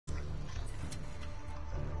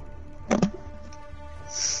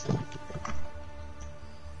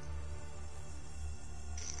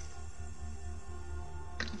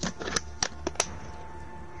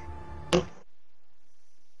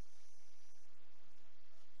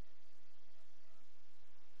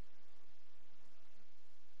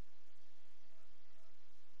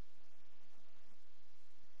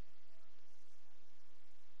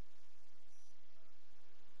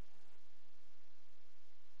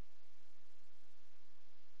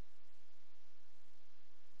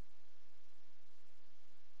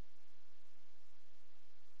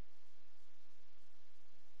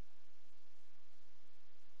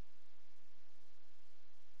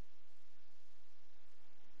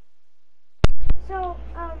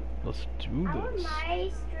Let's do this.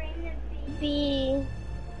 My stream to be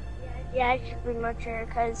yeah, it should be mature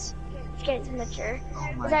because it's getting mature.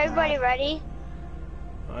 Oh Is everybody ready?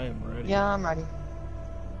 I am ready. Yeah, I'm ready.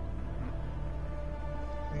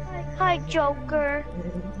 Hi, Joker.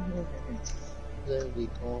 There we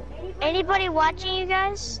go. Anybody watching you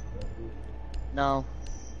guys? No.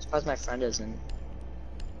 Suppose my friend isn't.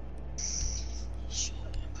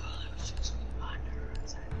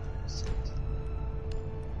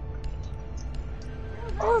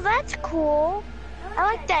 Oh, that's cool. I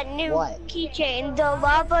like that new keychain, the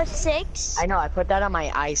Lava 6. I know, I put that on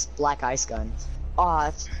my black ice gun. Oh,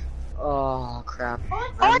 that's... Oh, crap.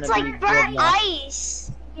 Oh, it's like burnt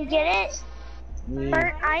ice. You get it?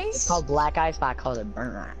 Burnt ice? It's called black ice, but I call it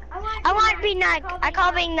burnt ice. I want to be Knock. I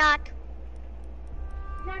call being Knock.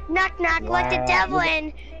 Knock, knock, let the devil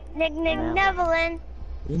in. Nick, devil in.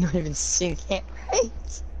 You don't even sing it right.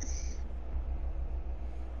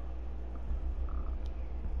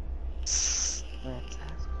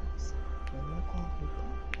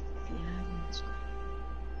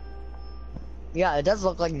 Yeah, it does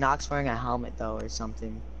look like Nox wearing a helmet though, or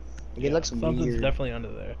something. Like, it looks something's weird. Definitely under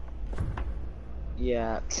there.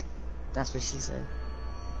 Yeah, that's what she said.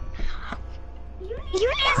 You need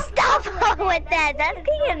to stop with that. That's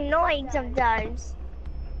getting annoying sometimes.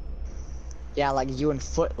 Yeah, like you and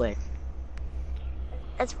Footlick.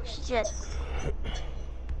 That's what she said.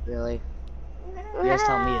 Really? You guys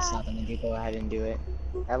tell me to stop and then you go ahead and do it.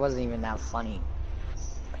 That wasn't even that funny.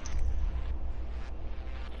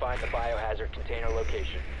 Find the biohazard container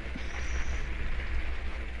location.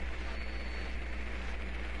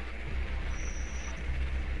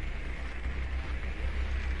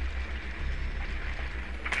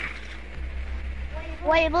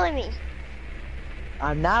 Why you bullying me?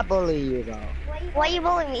 I'm not bullying you though. Why you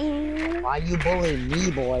bullying me? Why you bullying me,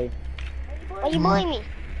 boy? Why you bullying me?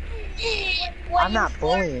 I'm not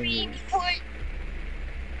bullying you.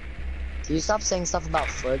 Can you stop saying stuff about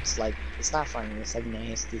foots? Like, it's not funny, it's like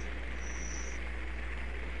nasty.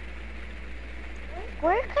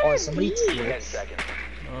 Where could Or it somebody be? 10 seconds.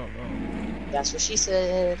 Oh no. That's what she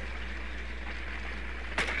said.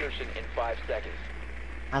 Insertion in 5 seconds.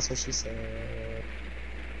 That's what she said.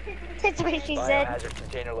 That's what she said. Biohazard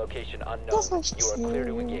container location unknown. That's what she You are clear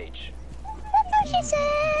to said. engage. That's what she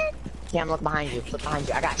said. Cam, look behind you. Look behind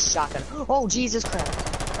you. I got a shotgun. Oh, Jesus Christ.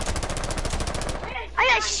 I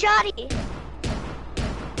got shotty.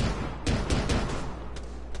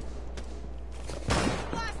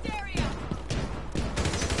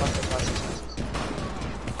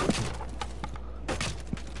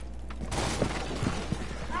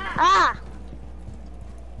 Ah!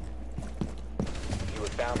 You have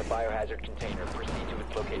found the biohazard container. Proceed to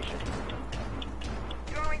its location.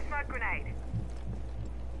 Throwing smoke grenade.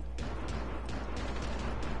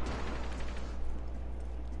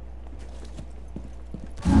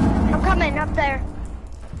 I'm coming up there.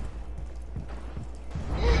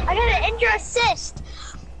 I got an injure assist.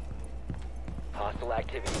 Hostile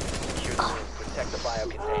activity. Secure the room. Protect the bio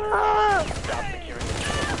container. Oh. Stop securing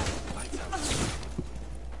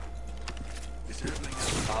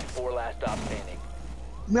the Op 4 last stop standing.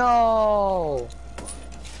 No.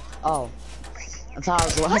 Oh. I thought I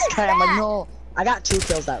was the last guy. I'm like, no. I got 2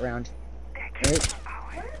 kills that round. Right?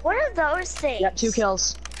 What are those things? Yep, 2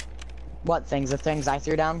 kills. What things? The things I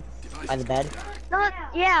threw down by the bed? Not,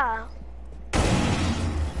 yeah.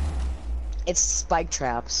 It's spike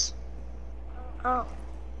traps. Oh.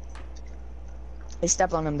 They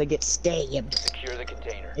step on them, they get stabbed. Secure the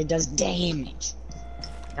container. It does damage.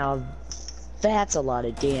 Now, that's a lot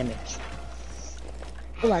of damage.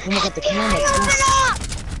 Oh, I can look at the camera.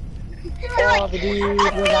 Oh, the dude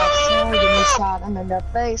was outside and he shot him in the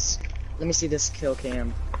face. Let me see this kill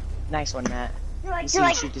cam. Nice one, Matt. Let me see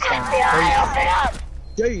you shoot this guy.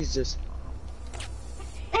 Jesus.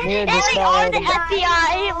 Near this They guy are over the there.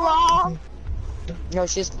 FBI, lol. No,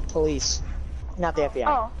 she's police. Not the FBI.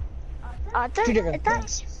 Oh. Two different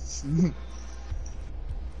things.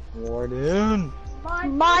 Warden.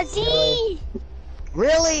 Mozzie!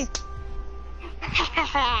 Really?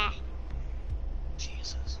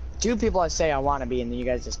 Jesus. 2 people I say I want to be, and then you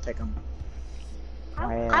guys just pick them.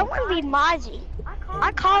 I want to be Mozzie.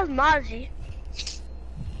 I called Mozzie.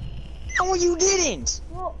 Oh, you didn't.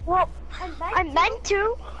 Well, I meant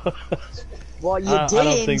to. Well, you didn't. I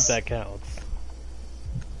don't think that counts.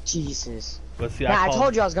 Jesus. But see, Yeah, I called...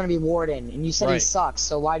 told you I was gonna be Warden, and you said he Right. sucks.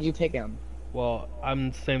 So why did you pick him? Well,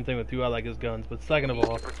 I'm the same thing with you. I like his guns. But second of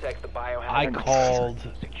all, Protect the biohazard I called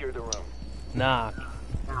Secure the room. Knock,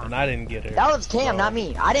 and I didn't get her. That was Cam, so- not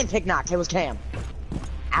me. I didn't pick Knock. It was Cam.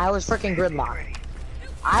 I was freaking Gridlock.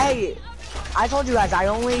 I I told you guys I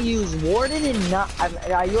only use Warden and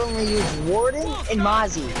I only use Warden and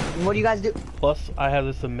Mozzie. And what do you guys do? Plus, I have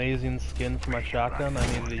this amazing skin for my shotgun I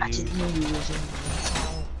needed to use.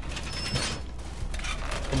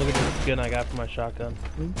 And look at the skin I got for my shotgun.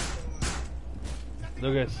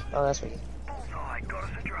 Lucas. Oh, that's sweet.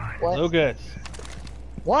 What? Lucas.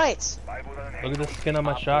 What? Look at the skin on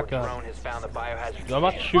my shotgun. Drone has found the biohazard I'm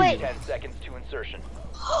about to shoot you. 10 seconds to insertion.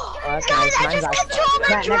 Oh, that's Guys, nice. I just Mine's controlled a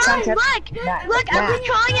Matt, next time, drone! Look, I'm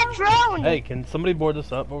controlling a drone! Hey, can somebody board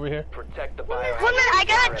this up over here? Protect the 1 biohazard. minute, I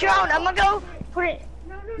got a drone. I'm gonna go put it.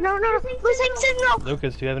 No, losing signal.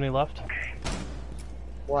 Lucas, do you have any left?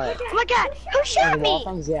 What? Oh my god, who shot me?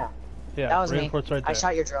 Dolphins? Yeah. Yeah, That was me. reinforce right I there.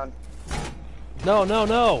 shot your drone. No.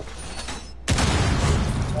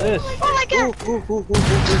 This. Oh my god.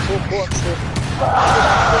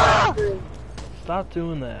 Stop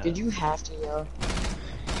doing that. Did you have to, yo?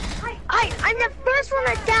 I'm the first one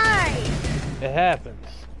to die. It happens.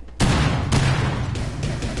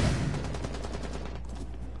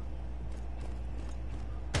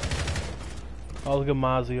 Oh, look at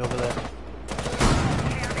Mozzie over there.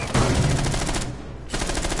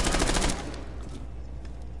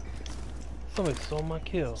 Somebody stole my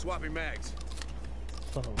kill. Swapping mags.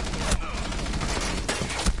 Son of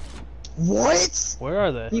What? Where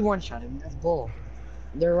are they? He one-shot him. That's bull.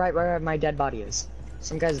 They're right where my dead body is.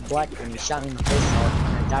 Some guy's black and he shot me in the face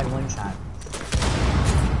and I died one shot.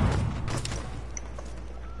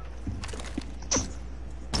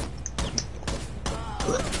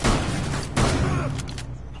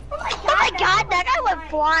 Oh my god, that guy went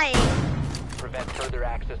flying. Prevent further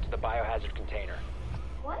access to the biohazard container.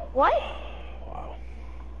 What? Wow.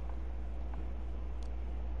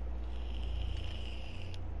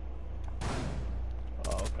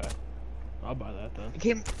 Oh, okay. I'll buy that then.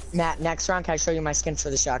 Okay, Matt, next round, can I show you my skin for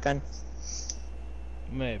the shotgun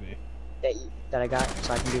Maybe. that I got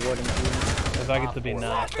so I can be warden? If I get to be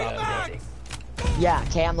knocked out. Yeah,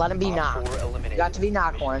 Cam, let him be Op knocked. 4 eliminated. You got to be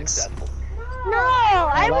knocked Mission once. successful. No,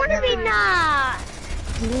 I let want to be him- not.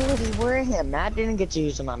 Dude, where him? Matt didn't get to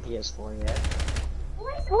use him on PS4 yet.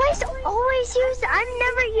 Boys always use it. I've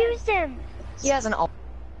never used him. He hasn't.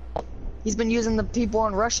 He's been using the people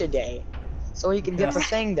on Russia Day, so he can get the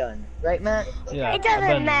thing done, right, Matt? Yeah, It doesn't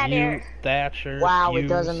I've been matter. You, Thatcher. Wow, it Hughes.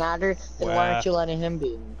 doesn't matter. Then why Wow. aren't you letting him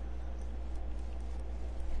be?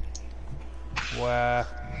 Wow.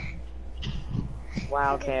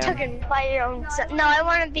 Wow, Cam. Took by your own son. No, I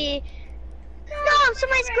want to be. No,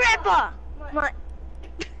 somebody's grandpa. My...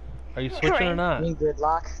 Are you switching or not? Me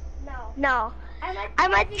gridlock. No. I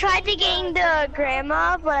might try to gain the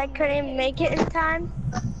grandma, but I couldn't make it in time.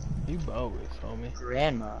 You bogus, homie.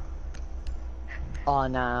 Grandma. Oh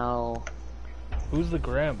no. Who's the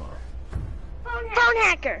grandma? Phone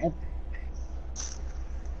hacker.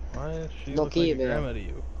 Why is she Look look like a even. grandma to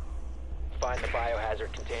you? Find the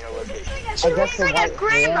biohazard container location. She looks the like white a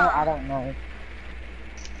grandma. hair, I don't know.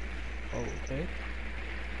 Oh, okay.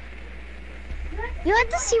 You have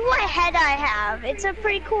to see what head I have. It's a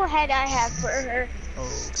pretty cool head I have for her.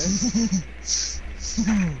 Oh, okay.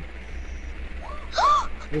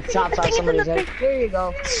 You chopped off Take it from somebody's the head. There you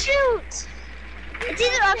go. Shoot! It's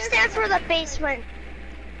either upstairs or the basement.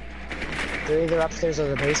 They're either upstairs or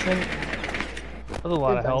the basement. That's a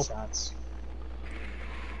lot of Good help. gunshots.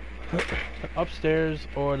 Upstairs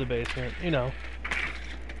or the basement, you know.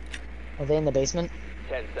 Are they in the basement?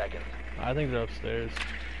 10 seconds. I think they're upstairs.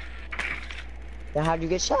 Then how'd you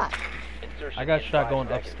get shot? Insertion I got in shot 5 going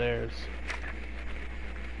seconds. upstairs.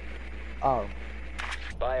 Oh,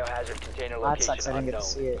 Biohazard container that location sucks, I didn't get to unknown.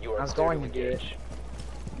 see it. You are I was clear going to do it. engage.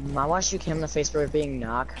 I want to shoot him in the face for being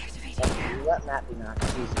knocked. Let Matt be knocked.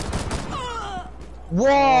 Jesus.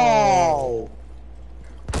 Whoa!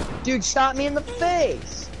 Dude shot me in the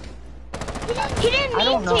face! He didn't I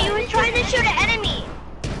don't mean to. He know. was trying to shoot an enemy.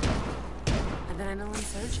 Adrenaline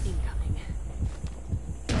surge incoming.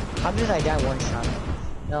 How did I die one shot?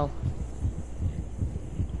 No.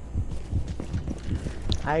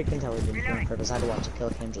 I can tell he didn't do it on purpose. I had to watch a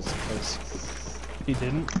kill cam just in case. He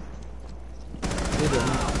didn't? He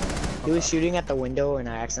didn't. He was shooting at the window and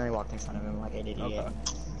I accidentally walked in front of him like an idiot. Okay.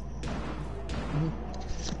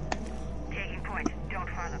 Taking point. Don't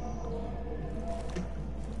follow.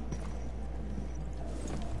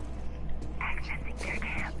 Accessing their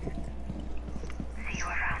camp. See you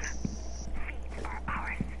around. Feeds are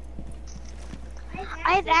ours.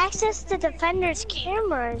 I have access to Defender's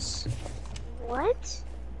cameras. What?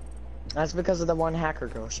 That's because of the one hacker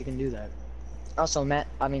girl. She can do that. Also,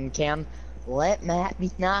 Cam, let Matt be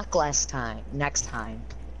knocked next time.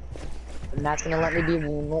 And that's gonna let me be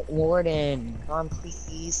warden. Come on,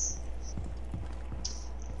 please.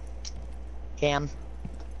 Cam,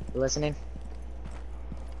 you listening?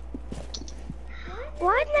 Well,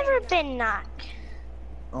 I've never been knocked.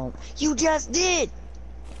 Oh, you just did!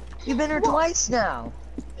 You've been here twice now.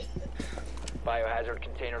 Biohazard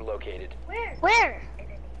container located. Where?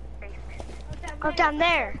 Oh, down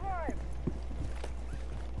there.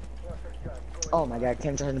 Oh my god,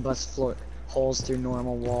 Cam trying to bust floor holes through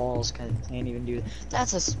normal walls. Can't even do that.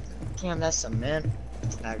 That's Cam, that's cement.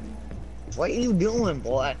 What are you doing,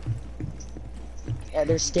 boy? Yeah,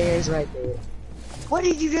 there's stairs right there. What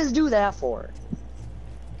did you just do that for?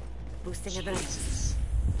 Boosting adrenaline.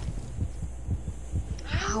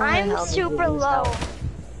 How the I'm hell did you super lose low. health?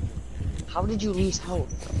 How did you lose health?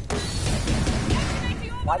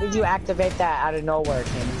 Why did you activate that out of nowhere,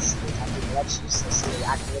 Cam? That's useless. You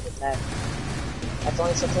activated that. That's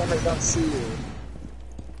only so cameras don't see you.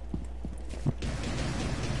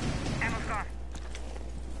 Ammo's gone.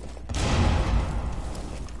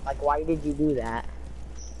 Like, why did you do that?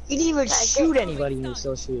 You didn't even shoot anybody you were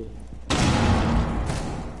still shooting.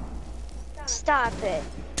 Stop it.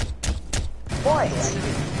 Boy!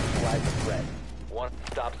 Neutralize the threat. One,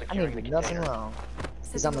 stop I securing didn't the do nothing container. wrong.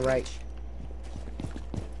 He's on the right.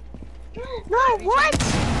 No, what?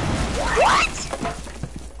 What?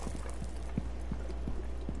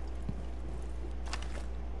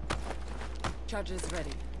 Charges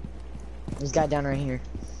ready. There's a guy down right here.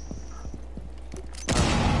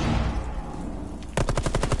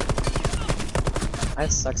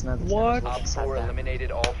 That sucks not. What? Op 4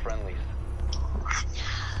 eliminated all friendlies.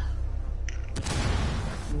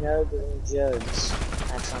 No green jugs.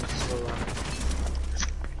 That sounds so wrong.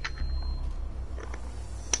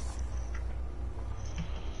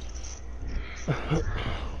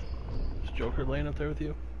 Is Joker laying up there with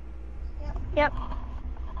you? Yep.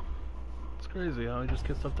 It's crazy how he just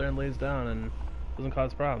gets up there and lays down and doesn't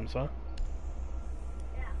cause problems, huh?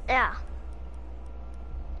 Yeah.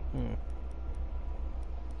 Hmm.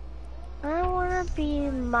 I wanna be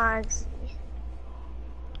Mozzie.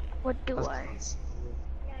 What do I?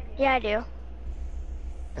 Yeah, I do.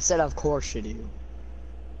 I said, of course you do.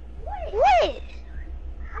 What?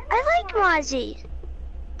 I like Mozzie.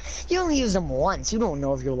 You only use them once. You don't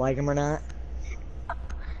know if you like him or not.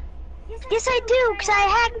 Yes, I do, because I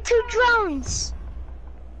hacked 2 drones.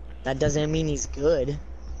 That doesn't mean he's good.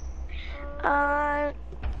 Does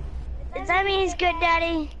that mean he's good,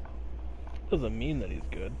 Daddy? Doesn't mean that he's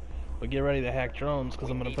good. But get ready to hack drones because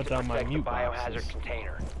I'm gonna put down my Protect the mute biohazard boxes.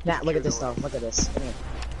 container. Matt, look at this though. Look at this. Come here.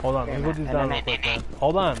 Hold on, let me put these down real quick, man.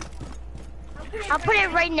 Hold on. I'll put it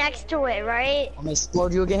right next to it, right? I'm gonna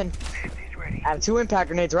explode you again. I have 2 impact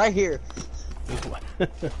grenades right here. This one.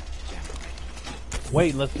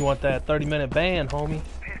 Wait, unless you want that 30-minute ban, homie.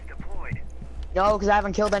 No, because I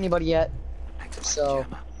haven't killed anybody yet. So,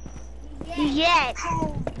 Yes.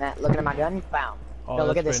 Matt, looking at my gun, bam. Oh, No,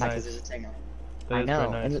 look at that's this side, very because there's a thing on it. That I is know,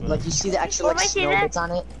 very nice, and man. like you see the extra Oh, like I see snow that. bits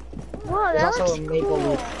on it. Whoa, There's that also looks a maple cool.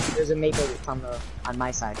 leaf. There's a maple leaf on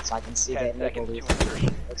my side, so I can see 10 that maple seconds leaf. to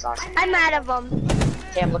insertion. Looks awesome. I'm out of them.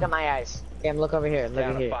 Cam, look at my eyes. Cam, look over here. Look Down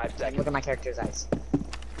over to here. 5 Cam, seconds. look at my character's eyes.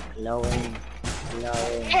 Glowing.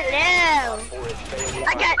 Glowing. Hello. 4 has failed.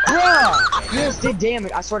 I got. Yeah! You just did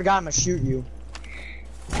damage. I swear to God, I'm gonna shoot you.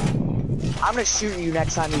 I'm gonna shoot you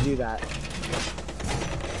next time you do that.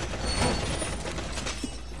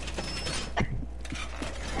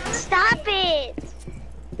 Stop it.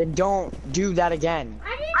 Then don't do that again.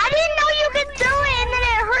 I didn't know you could do it, and then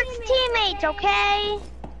it hurts teammates. Okay.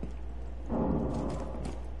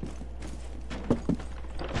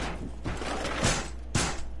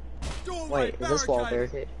 Wait, is this wall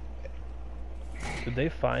barricade? Did they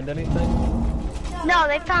find anything? No,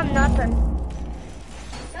 they found nothing.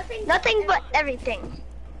 Nothing but everything.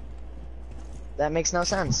 That makes no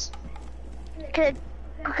sense. Because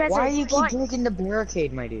Why it's do you keep one. breaking the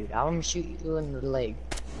barricade, my dude? I'm gonna shoot you in the leg.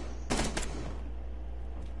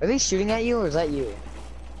 Are they shooting at you, or is that you?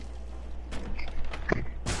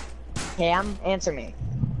 Cam, answer me.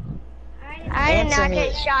 I did Answer not me.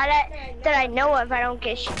 get shot at. That I know of. I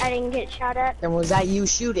didn't get shot at. Then was that you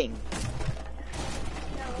shooting?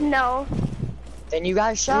 No. Then you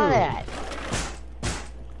got shot Ooh. at.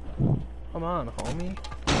 Come on, homie.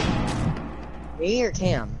 Me or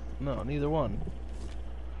Cam? No, neither one.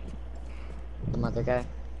 The mother guy.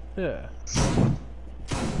 Yeah.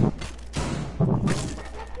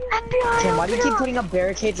 FBI, Cam, why do you keep FBI. putting up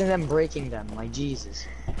barricades and then breaking them? Like, Jesus.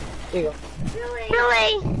 There you go.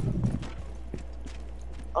 Really?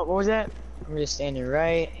 Oh, what was that? I'm just standing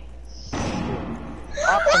right.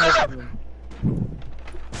 Optimism.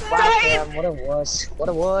 Wow, Sorry. Cam, what a wuss. What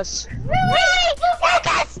a wuss. Really?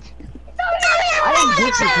 Lucas! I didn't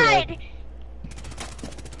get you, kid.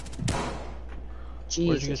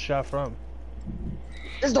 Where'd you get Jesus. shot from?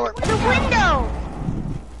 This door. The window!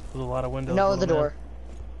 There's a lot of windows. No, little the man. door.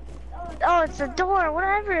 Oh, it's the door,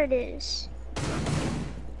 whatever it is.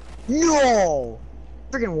 No!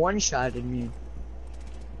 Freaking one-shotted me.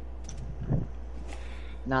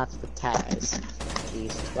 Not the Taz.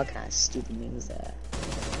 Jeez, what kind of stupid name is that?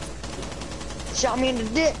 Shot me in the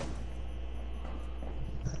dick!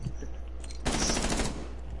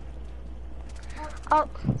 Oh,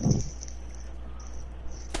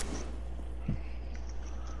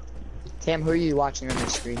 Tam, who are you watching on your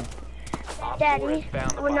screen? Op 4 Daddy, has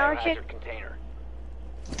found the when I was biohazard container.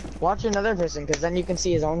 Watch another person, because then you can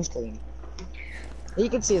see his own screen. He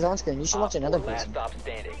can see his own screen. You should watch Op 4 another last person. stop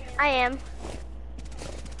standing. I am.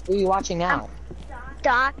 Who are you watching now?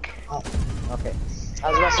 Doc. Oh, okay. I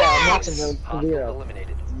was about to say, I'm watching the Hostiles video.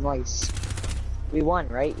 eliminated. Nice. We won,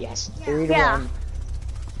 right? Yes. 3 to Yeah. 1.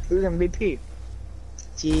 Who's MVP?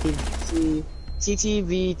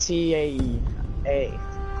 TTVTAE. A.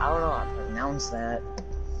 I don't know how to pronounce that.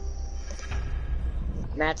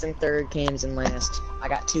 Matt's in third, Cam's in last. I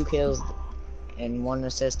got 2 kills and 1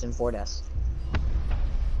 assist and 4 deaths.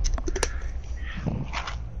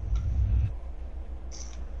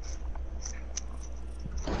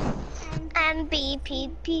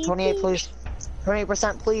 MBPP. 28, please.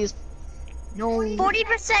 28%, please. No.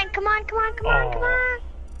 40%. Come on, come on, come on, come Oh. on.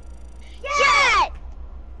 Yeah!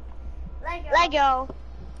 Lego.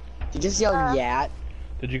 You just yell "yat"?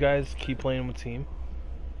 Did you guys keep playing with team?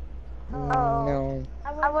 No.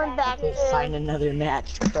 I went back to Find another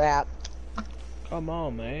match. Crap. Come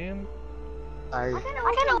on, man. Sorry.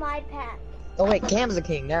 I got my pack. Oh wait, Cam's the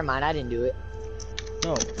king. Never mind, I didn't do it.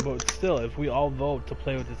 No, but still, if we all vote to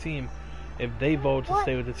play with the team, if they vote to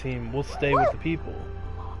stay with the team, we'll stay with the people.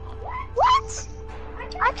 What?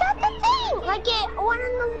 I got the thing. Like it one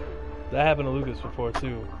in the. That happened to Lucas before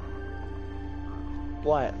too,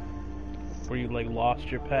 What? where you like lost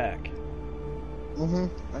your pack.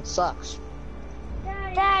 That sucks.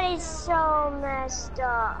 That is so messed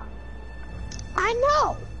up. I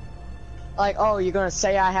know. Like, oh, you're gonna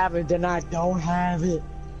say I have it, then I don't have it.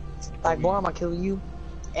 Like, boy, I'm gonna kill you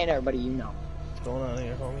and everybody you know. What's going on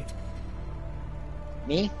here, homie?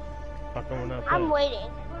 Me? How come we're not I'm playing?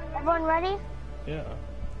 waiting. Everyone ready? Yeah.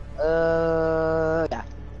 Yeah.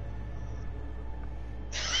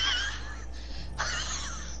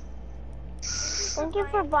 Thank you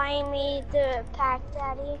for buying me the pack,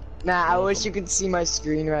 Daddy. Nah, I wish you could see my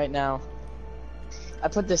screen right now. I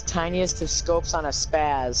put this tiniest of scopes on a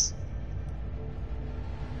spaz.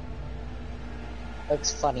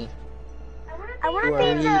 Looks funny. I want to Where be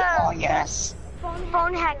are you? the Oh yes.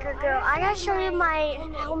 phone hacker girl. I gotta show you my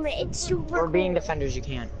helmet. It's super For being cool. defenders, you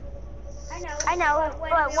can. I know,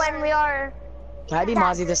 but when we are Can I be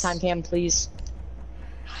Mozzie this time, Cam, please?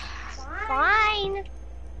 fine.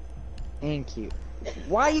 Thank you.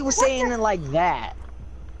 Why are you saying it like that?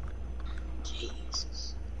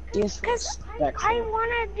 Jesus. Because Disrespectful. I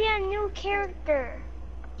want to be a new character.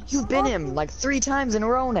 You've been him like 3 times in a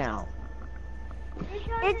row now.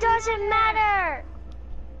 It doesn't matter.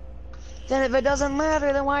 Then if it doesn't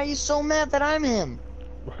matter, then why are you so mad that I'm him?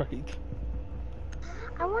 Right.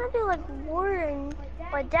 I want to be like Warren,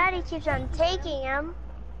 but Daddy keeps on taking him.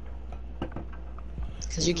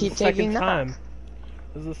 Because you keep This is the taking second that. time.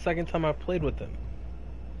 This is the second time I've played with him.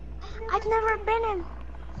 I've never been him.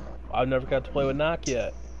 I've never got to play with Knock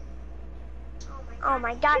yet. Oh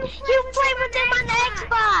my God! You played with him on the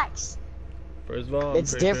Xbox. First of all, I'm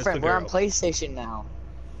It's pretty sure different. the We're on girl. PlayStation now.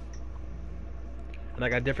 And I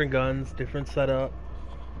got different guns, different setup.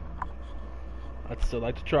 I'd still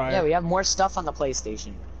like to try Yeah, it. we have more stuff on the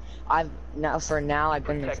PlayStation. I've been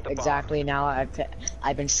Protect the bomb. exactly now.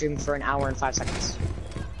 I've been streaming for an hour and 5 seconds.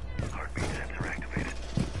 Heartbeat sensor activated.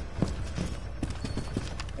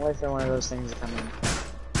 Wait for one of those things to come in.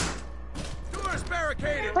 Doors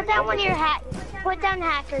barricaded. Put down one of your Put down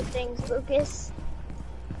hacker things, Lucas.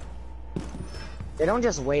 They don't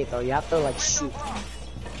just wait though. You have to like shoot.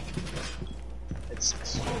 It's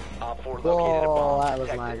Op 4 located a whoa, bomb. that was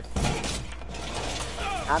Protect loud. it.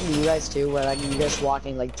 Happened to you guys too, where like you just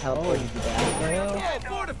walking like teleporting you back.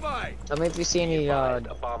 Wall fortified. Tell me if you see any Advised,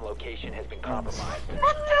 a bomb location has been compromised. 10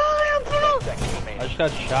 seconds I remaining. just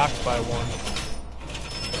got shocked by one.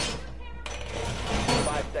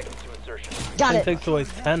 5 seconds to insertion. got It it. takes away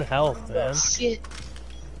 10 health, man. Shit.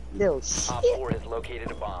 Little Op shit. 4 has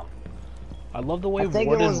located a bomb. I love the way I think it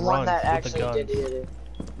Warden was one runs that with the actually guns. did it.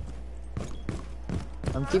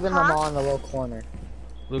 I'm keeping them all in the little corner.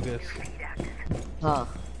 Lucas, Huh.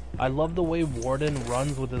 I love the way Warden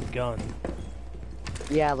runs with his gun.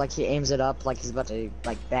 Yeah, like he aims it up like he's about to,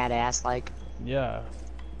 like, badass, like. Yeah.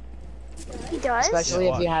 He does? Especially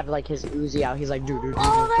Yeah, if you watch. have like his Uzi out, he's like, dude.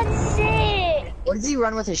 Oh, that's sick! What does he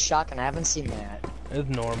run with his shotgun? I haven't seen that. It's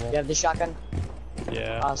normal. You have the shotgun?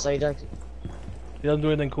 Yeah. Oh, so he does. He doesn't do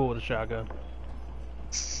anything cool with a shotgun.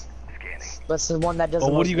 But it's the one that does But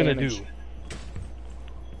the what most are you gonna damage. do?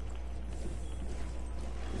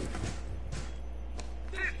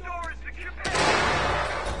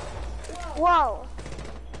 Whoa.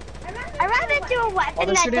 I'd rather do a weapon Oh,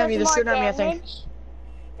 they're that shooting at me, they're does more shooting at me, I think. damage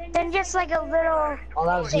than just like a little... Oh,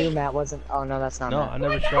 that was you, Matt, wasn't? Oh, no, that's not No, Matt. I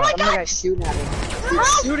never shot. Some other guy's shooting at me. Dude,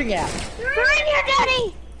 shooting at me. You're in here,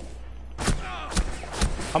 Daddy!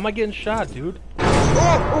 How am I getting shot, dude?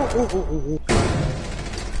 Oh.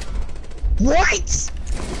 What?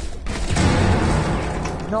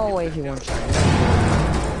 No way he won't shot me.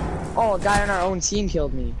 Oh, a guy on our own team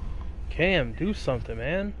killed me. Cam, do something,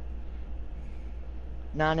 man.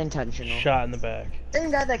 Non-intentional. Shot in the back.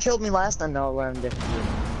 Same guy that killed me last time. No, we're on a different team.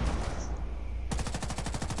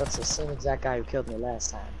 That's the same exact guy who killed me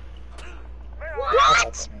last time. That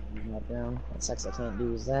sucks I can't use that down. That sucks I can't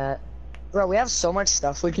use that. Bro, we have so much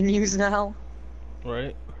stuff we can use now.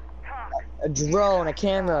 Right? A drone, a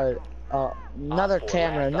camera, another Op 4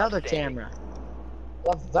 camera, last another op standing. camera. We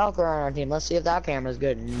have Valkyrie on our team. Let's see if that camera's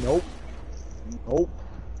good. Nope. Nope.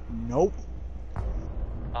 Nope.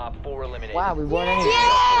 Op 4 eliminated. Wow, we won any.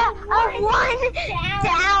 Yeah! One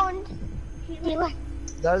down!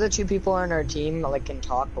 The other two people on our team like can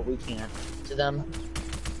talk, but we can't to them.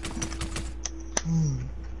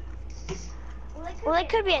 Well, they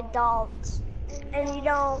could be adults. And you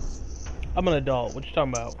don't... I'm an adult. What you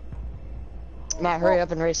talking about? Matt, hurry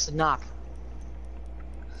up and race the knock.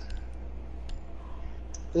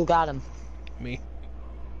 Who got him? Me.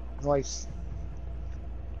 Voice.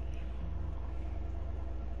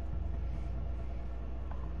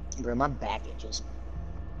 Bro, my back itches.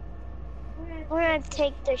 We're gonna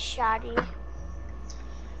take the shotty.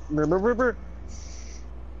 Brr, brr, brr, brr.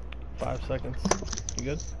 5 seconds. You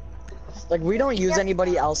good? Like, we don't use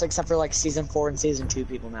anybody else except for like season 4 and season 2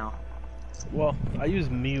 people now. Well, I use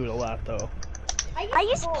mute a lot though. I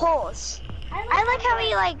use pulse. I like how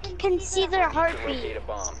he like can see their heartbeat. Locate a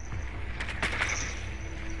bomb.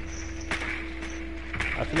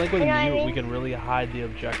 I feel like with You know what I mute we mean? can really hide the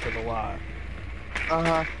objective a lot.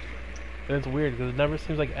 Uh-huh. And it's weird because it never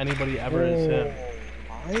seems like anybody ever is him.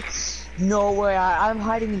 What? No way, I'm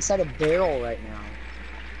hiding inside a barrel right now.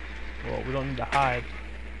 Well, we don't need to hide.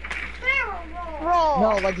 Roll.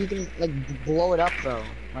 No, like you can like blow it up though.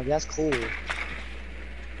 Like that's cool.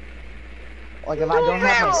 Like if I don't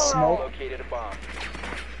have my smoke, Located a bomb.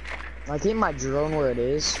 I keep my drone where it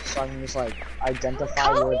is, so I can just like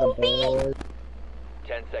identify where the barrel is.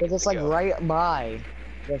 10 Cause seconds it's to like go. right by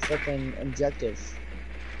the freaking objective,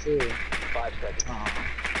 too. 5 seconds. Aw.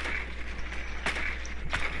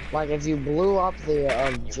 Like if you blew up the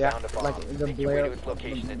found a object, bomb. like the Make your way barrel, to its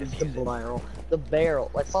location and the defuse it.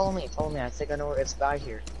 barrel. Like follow me. I think I know where it's by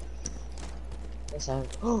here. Yes,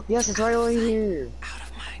 oh yes, it's right over here.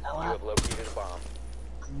 You have located a bomb.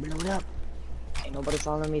 I'm gonna blow it up. Ain't nobody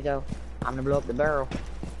following me though. I'm gonna blow up the barrel.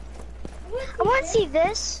 I want to see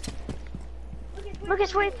this.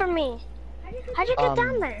 Lucas, wait for me. How'd you get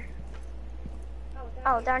down there?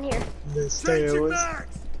 Oh, down here. The Changing stairs.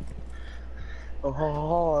 max!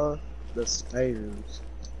 Oh, the stairs.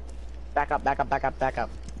 Back up.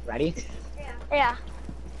 Ready? Yeah.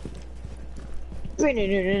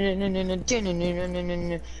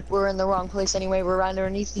 We're in the wrong place anyway. We're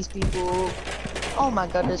underneath these people. Oh my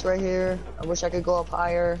goodness, right here. I wish I could go up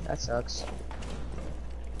higher. That sucks.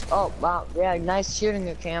 Oh, wow. Yeah, nice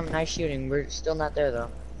shooting, Cam. Nice shooting. We're still not there, though.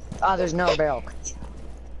 Ah, there's no barrel.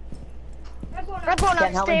 We're going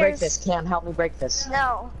Cam, help me break upstairs. this. Cam, help me break this.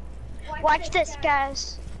 No. Watch this,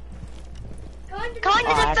 guys. Calling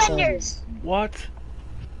the Oh, actually- defenders. What?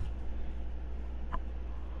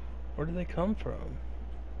 Where did they come from?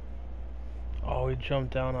 Oh, he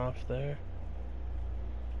jumped down off there.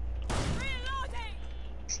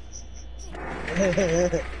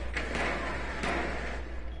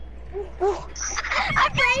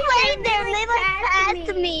 I'm just laying there and they like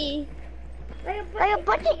passed me. Like a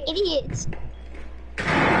bunch of idiots.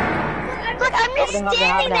 Look, I'm just Hop down,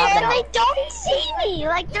 standing there hop and down. they don't see me.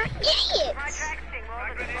 Like they're idiots.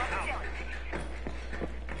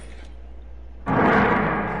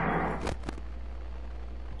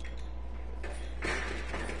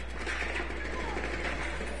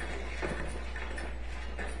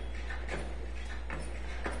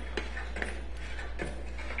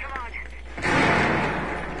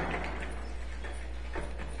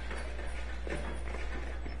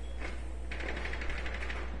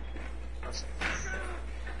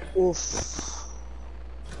 Oof.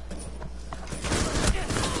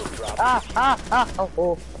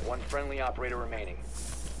 Oh. One friendly operator remaining.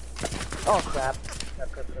 Oh crap.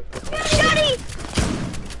 Shotty!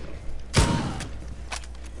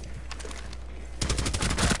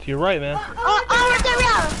 To your right, man. Oh, right there we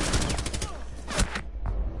are.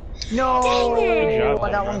 No! Dang it. Good job,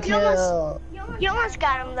 I got one man. kill. You almost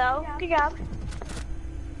got him though. Good job.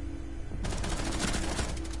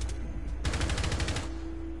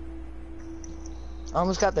 I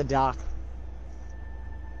almost got the doc.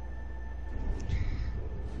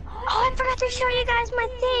 Oh, I forgot to show you guys my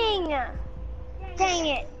thing. Dang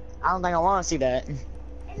it. I don't think I want to see that.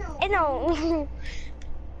 I know.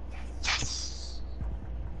 Yes.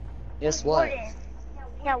 Guess what? Warden.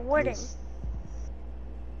 Yeah, Warden.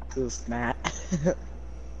 Goof, Matt. Can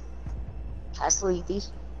I still eat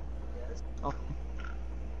these? Oh.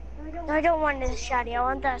 No, I don't want this shotty. I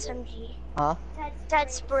want the SMG. Huh?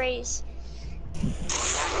 That sprays.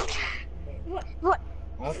 What?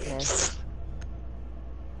 Okay.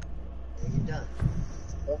 You're done.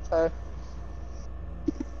 Okay.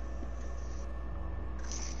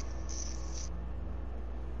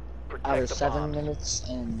 Protect Out of the 7 bombs. minutes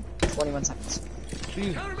and 21 seconds.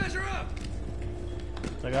 Jeez, Countermeasure up!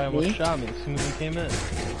 that guy almost Me? shot me as soon as he came in.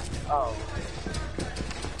 Oh.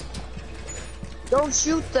 Don't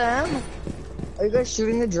shoot them! Are you guys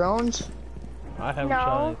shooting the drones? I haven't No.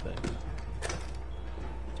 shot anything.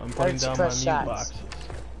 I'm putting Let's down my press mute shots. boxes.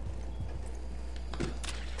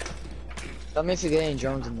 Tell me if you get any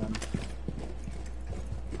drones in them.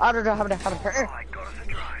 I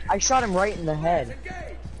shot him right in the head.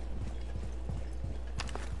 Engage!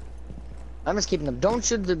 I'm just keeping them. Don't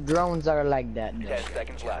shoot the drones that are like that. 10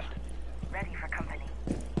 seconds left. Ready for company.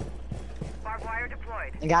 Barbed wire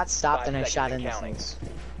deployed. I got stopped 5 and I shot seconds in the and counting. face.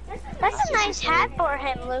 That's a nice hat for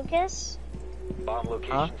him, Lucas. Bomb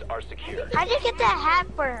locations are secure. How'd you get that hat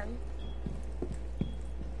for him?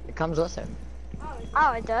 It comes with him.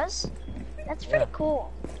 Oh, it does? That's pretty Yeah.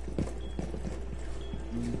 cool.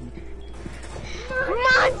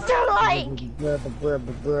 Monster-like!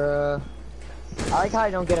 Bruh. I like how I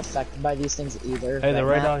don't get affected by these things either. Hey, they're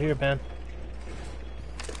right now. out here, man.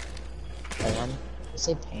 Pan. I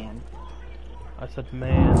say pan. I said,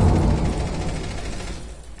 man.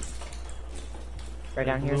 Right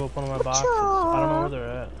down They here. blew up one of my boxes. I don't know where they're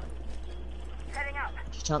at. Heading up.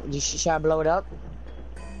 Should I blow it up?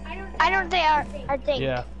 I don't think I think.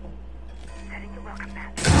 Yeah. Setting the welcome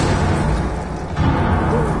mat.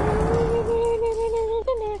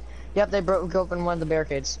 Yep, they broke open one of the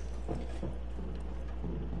barricades.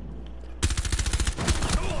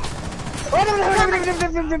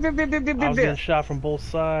 I was getting shot from both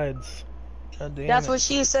sides. God damn That's it. what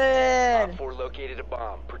she said. Op 4 located a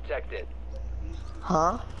bomb. Protect it.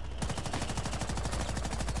 Huh?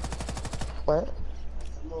 What?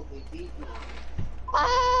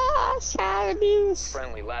 Ah, child abuse.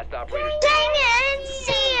 Friendly, last operator Dang standing. it, I didn't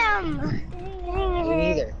see him! Dang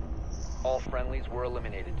Me it. neither. All friendlies were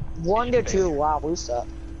eliminated. 1 to 2. Wow, we suck.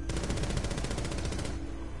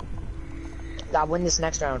 Gotta win this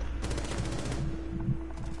next round.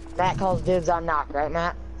 Matt calls dibs on knock, right,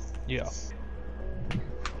 Matt? Yeah.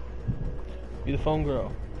 Be the phone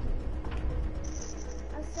girl.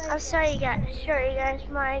 I'm sorry, you guys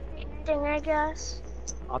my thing, I guess.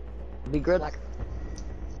 Be good. Like,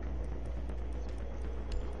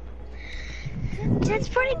 It's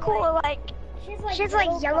pretty cool, like, she has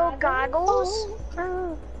like yellow goggles.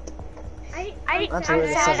 I'm That's weird,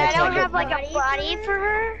 it says sad I I don't can't have get like a body for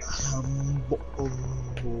her.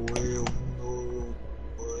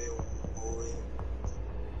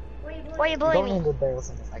 Why you bullying Don't me? name the barrels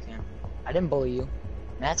in if I can. I didn't bully you.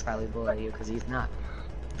 Matt's probably bullied you because he's not.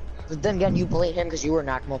 But then again, you bullied him because you were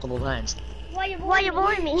knocked multiple times. Why you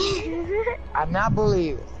bullying me? I'm not bullying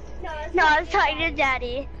you. No, I was talking to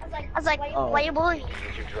Daddy. I was like, Oh. why you bullying me?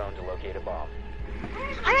 Use your drone to locate a bomb.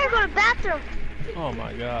 I gotta go to the bathroom. Oh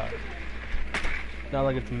my god. Not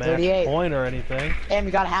like it's a match 38. point or anything. Damn,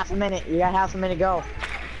 you got half a minute. You got half a minute to go.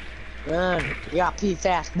 Run. You got pee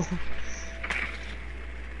fast, boy.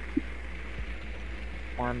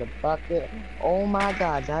 On the bucket. Oh my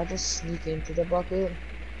god, did I just sneak into the bucket?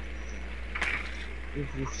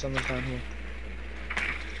 Oof, someone's down here.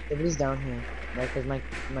 Everybody's down here. Right, because my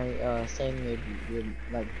thing would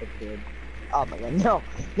like look good. Oh my god, no!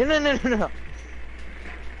 No.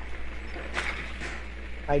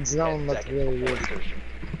 My 10 drone looks seconds really before weird. insertion.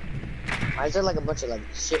 Why is there like a bunch of like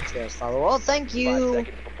shit trails follow? Oh, thank 5 you!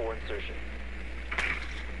 seconds before insertion.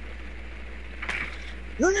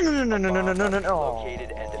 No.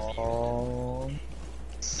 Located and defused. Oh.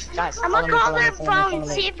 Guys, I'm follow gonna me, call follow me, their follow me, phone, follow me.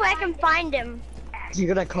 see if I can find him. You're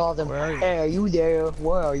gonna call them. Where are you? Hey, are you there?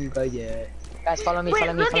 Where are you guys at? Guys, follow me, Wait,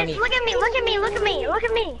 follow me, follow me. look at me, look at me, look at me, look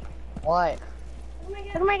at me. What? Look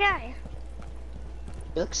at my guy.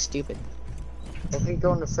 You look stupid. If we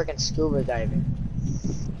go into freaking scuba diving.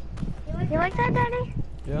 You like that, Daddy?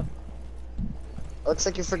 Yeah. Looks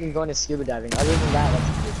like you're freaking going to scuba diving. Other than that,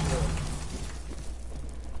 that's pretty cool.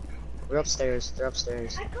 We're upstairs. They're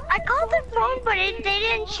upstairs. I called the phone, but they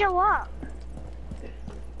didn't show up.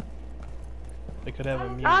 They could have a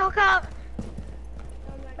mute. I'll call.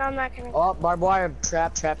 No, I'm not gonna. Oh, barbed wire.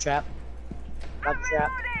 Trap, trap, trap. Trap,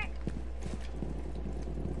 trap.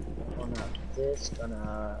 Gonna this,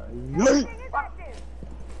 gonna.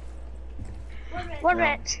 One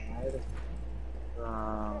red.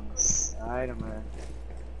 Wrong side. I'm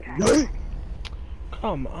gonna.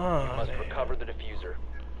 Come on. Must recover the diffuser.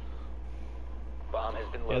 Bomb has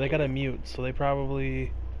been located. Yeah, they got a mute, so they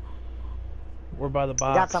probably were by the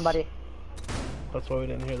box. Got somebody. That's why we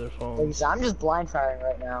didn't hear their phone. Like I said, I'm just blind firing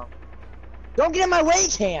right now. Don't get in my way,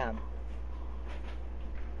 Cam!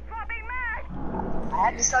 I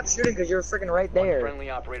had to stop shooting because you were freaking right One there. friendly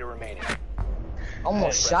operator remaining.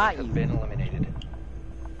 Almost All shot friendlies you. have been eliminated.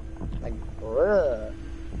 Like, bruh.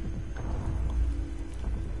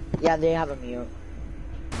 Yeah, they have a mute.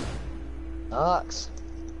 Sucks.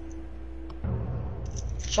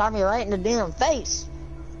 Shot me right in the damn face.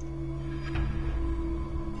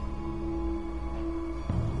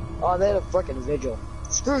 Oh, they had a freaking vigil.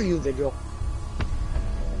 Screw you, vigil.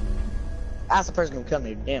 Ask the person who killed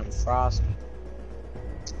me, damn frost.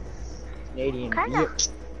 Canadian. Kinda.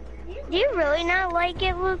 Do you really not like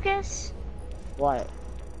it, Lucas? What?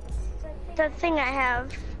 The thing I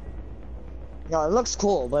have. No, it looks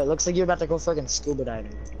cool, but it looks like you're about to go freaking scuba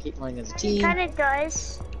diving. Keep playing as a team. Kinda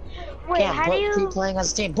does. Wait, Cam, how do you? keep playing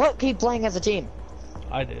as a team. Keep playing as a team.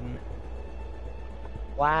 I didn't.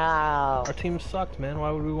 Wow. Our team sucked, man.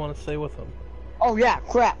 Why would we want to stay with them? Oh yeah,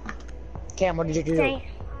 crap. Cam, what did you do? Dang,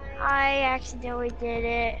 I accidentally did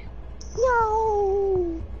it.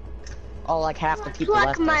 No. Oh, like half the people Pluck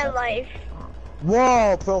left. my us. life.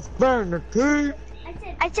 Whoa, profanity.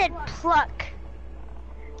 I said pluck.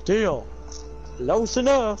 Deal. Close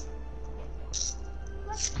enough.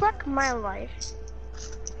 Pluck my life.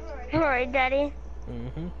 Alright, Daddy.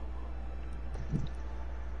 Mm-hmm.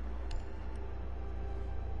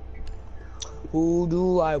 Who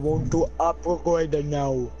do I want to upgrade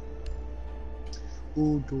now?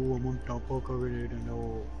 Who do I want to upgrade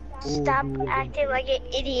now? Stop acting like an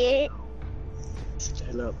idiot.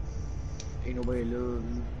 Shut up. Ain't nobody love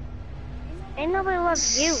you. Ain't nobody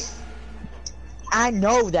loves you. I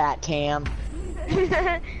know that, Cam.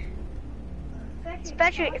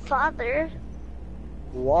 Especially your father.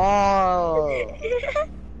 Whoa.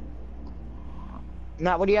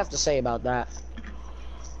 Matt, what do you have to say about that?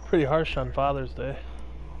 Pretty harsh on Father's Day.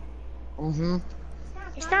 Mm-hmm.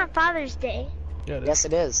 It's not Father's Day. Yeah, it is. Yes,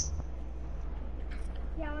 it is.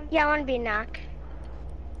 Yeah, I want to be Knock.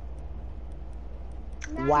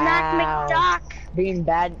 Wow. Knock Being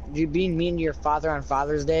bad, you being mean to your father on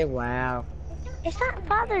Father's Day? Wow. McDuck. It's not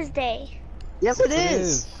Father's Day. Yes, it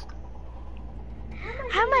is.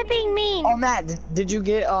 How am I being mean? Oh, Matt, did you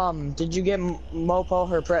get Mopo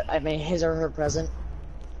his or her present?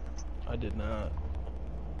 I did not.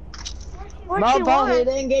 What you Mopo, he want?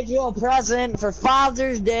 didn't get you a present for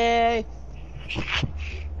Father's Day.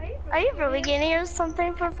 Are you really getting her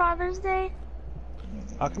something for Father's Day?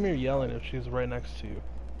 How come you're yelling if she's right next to you?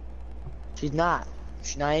 She's not.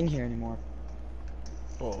 She's not in here anymore.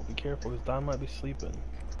 Oh, be careful, because Don might be sleeping.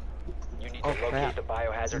 You need Oh, to locate crap. the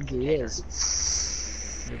biohazard He container.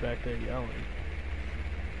 is. You're back there yelling.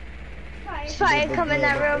 So I come in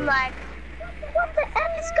that room like, what the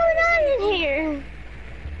F is going on in here?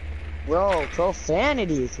 Whoa,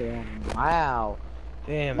 profanity, Cam. Wow.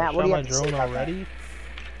 Damn, Matt, they what shot do you my have to say drone about that? already?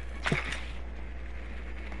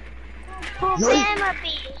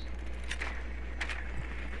 Profanity.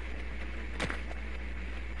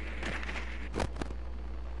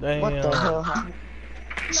 Damn. What the hell?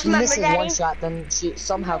 She Remember, misses Daddy? one shot, then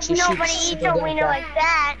somehow she Nobody shoots. eats a wiener like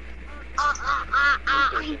that.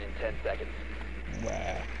 Insertion in 10 seconds.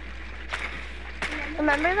 Wow.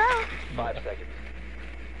 Remember though? 5 seconds.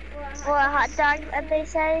 Or a hot dog that they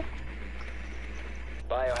say?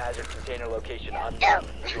 Biohazard container location unknown.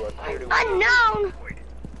 You are clear to Unknown!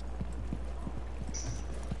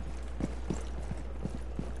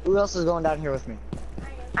 Who else is going down here with me?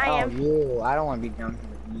 I Oh, am. you. I don't want to be down here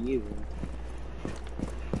with you.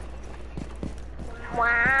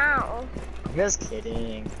 Wow. Just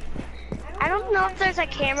kidding. I don't know if there's a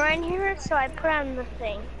camera in here, so I put on the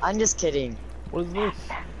thing. I'm just kidding. What is this?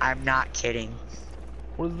 I'm not kidding.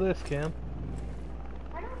 What is this, Cam?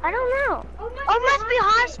 I don't know. Oh, it must be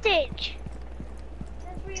hostage.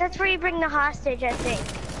 That's where you bring the hostage, I think.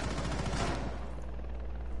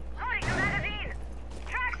 Loading the magazine.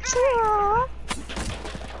 Track Aw.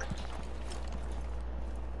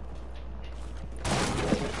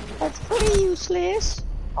 That's pretty useless.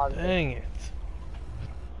 Dang it.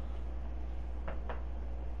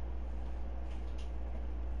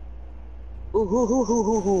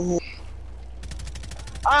 Ooh.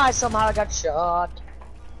 I somehow got shot.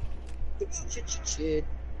 Shit.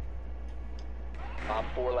 Op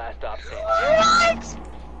 4 last stop standing. What?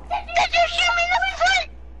 Did you shoot me in the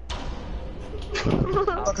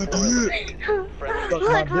Op 4 foot? eliminated. Friendly Look,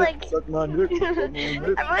 like, Suck my dick. Suck my dick.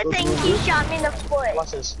 I think he shot me in the foot.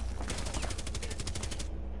 Watch this.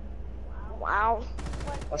 Wow.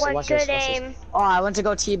 Watch What this, good watch this. aim. Oh, I went to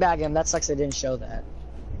go teabag him. That sucks I didn't show that.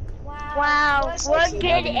 Wow, what good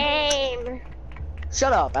aim.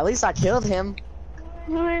 Shut up. At least I killed him.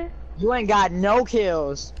 You ain't got no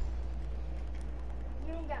kills.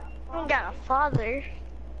 I got a father.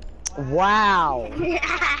 Wow.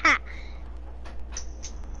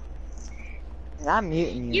 I'm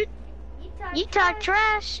muting you. You talk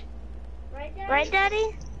trash. Right,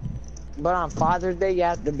 Daddy? But on Father's Day, you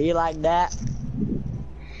have to be like that.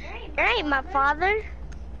 That ain't my father.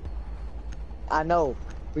 I know.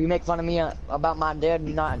 You make fun of me about my dad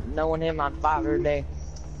not knowing him on Father's Day.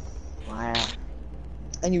 Wow.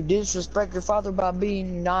 And you disrespect your father by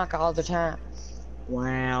being knock all the time.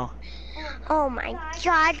 Wow. Oh my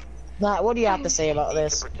god. Matt, what do you have to say about to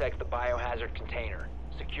this? protect the biohazard container.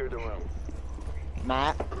 Secure the room.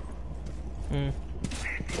 Matt, Hmm.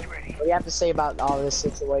 what do you have to say about all this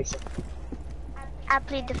situation? I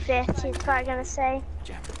plead the fifth, he's probably gonna say.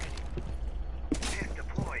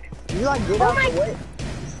 You like get Oh out my- the way?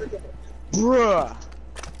 Bruh.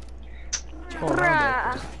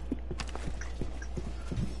 Bruh.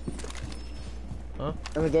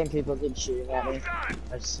 In the game, people keep shooting at me.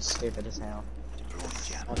 That's stupid as hell.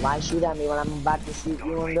 And why shoot at me when I'm about to shoot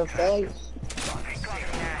you in the face?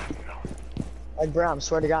 Like, bro, I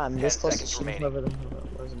swear to God, I'm this 10 close to seconds shooting remaining. whoever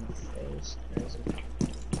the was in the face. Crazy.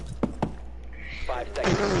 5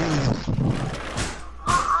 seconds.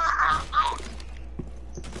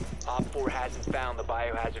 Op 4 hasn't found the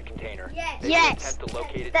biohazard container. They will Yes. attempt to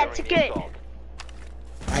locate it That's during the good. assault.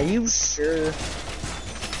 Are you sure?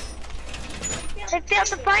 They failed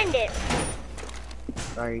to find it.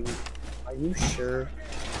 Are you sure?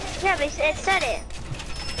 Yeah, but it said it.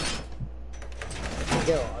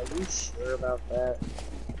 Yo, are you sure about that?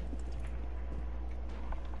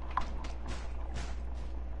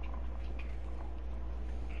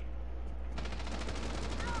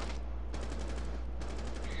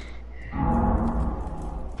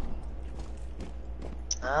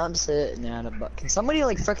 I'm sitting at a butt. Can somebody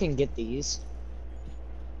like freaking get these?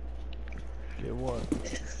 Get what?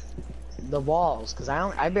 The walls, cause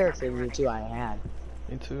I barricaded the two I had.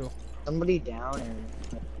 Me too. Somebody down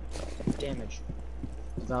and damage.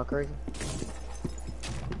 Valkyrie.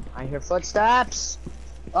 I hear footsteps.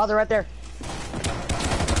 Oh, they're right there.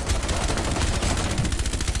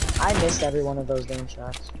 I missed every one of those damn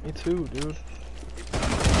shots. Me too, dude.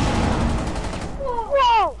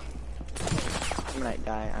 Whoa! I might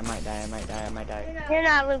die. You're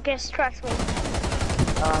not, Lucas, trust me.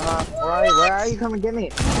 Where are you? Where are you? Come and get me.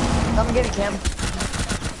 Come and get me, Cam.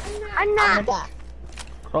 I'm I'm not. gonna die.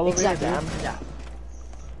 Crawl over Exactly, here, I'm dude. gonna die.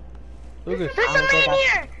 Lucas. There's a man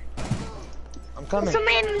here! I'm coming. There's a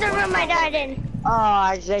man in the room I died in.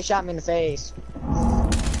 Oh, they shot me in the face.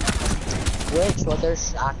 Which was their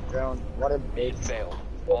shock drone. What a big It failed.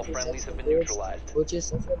 All friendlies have been neutralized. Which is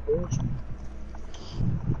such a bitch.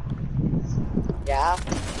 Yeah.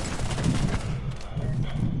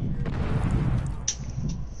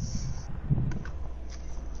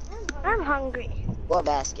 I'm hungry. What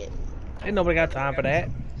basket? Ain't nobody got time for that.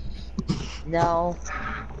 No.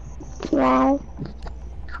 Wow.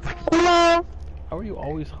 Hello. How are you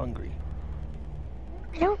always hungry?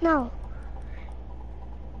 I don't know.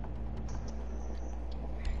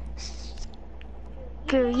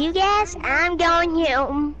 Screw you guys, I'm going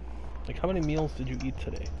home. Like, how many meals did you eat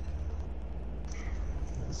today?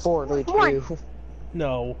 42. One.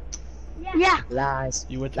 No. Yeah. Lies.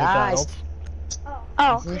 You went to Lies. McDonald's.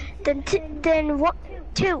 Oh, then what?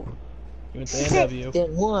 Two. You went to NW.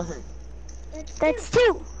 Then one. That's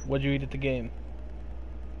two. What'd you eat at the game?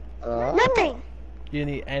 Nothing. You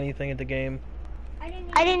didn't eat anything at the game?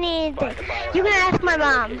 I didn't eat Find the anything. You can biohazard ask my container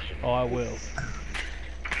mom. location. Oh, I will.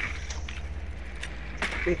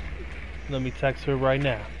 Let me text her right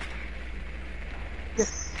now.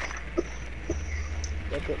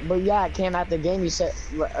 Okay, but yeah, it came at the game. You said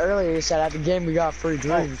earlier. You said at the game we got free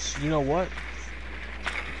drinks. You know what?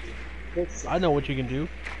 I know what you can do.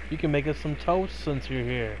 You can make us some toast since you're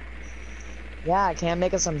here. Yeah, I can't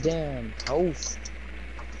make us some damn toast.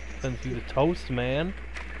 Since you're the toast man.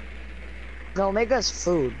 No, make us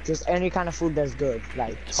food. Just any kind of food that's good.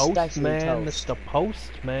 Like, Toast especially man, toast. Mr.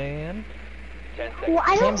 Postman. 10 seconds. Well,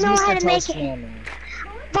 I don't Kim's know how Mr. to make Toast it. Man.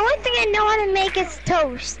 The only thing I know how to make is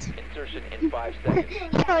toast. Insertion in 5 seconds.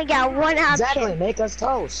 You only got one option. Exactly, make us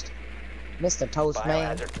toast. Mr. Toast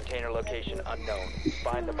Man. Biohazard container location unknown.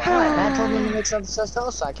 Find the Alright, biohazard. man told him to make us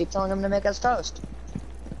toast, so I keep telling him to make us toast.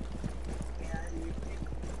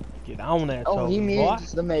 Get on that Oh, toast, he boy.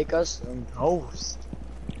 means to make us some toast.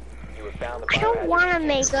 You have found the I don't biohazard want to container.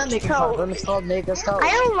 make It's not making fun of him, toast. it's called make us toast. I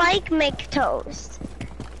don't like make toast.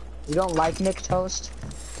 You don't like Nick Toast?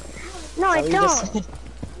 No, I So you just don't. said-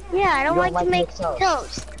 Yeah, I don't You like don't to like make make toast.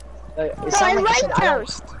 toast. it No, I sounded like you like said, I don't-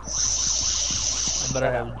 toast. I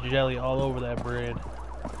better have jelly all over that bread.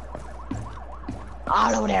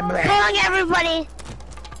 All over that bread. Come on, everybody.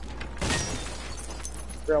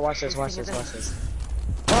 Bro, watch this, watch this, watch this.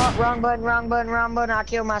 Oh, wrong button, wrong button, wrong button. I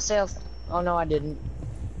killed myself. Oh no, I didn't.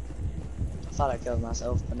 I thought I killed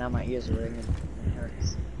myself, but now my ears are ringing. It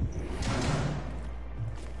hurts.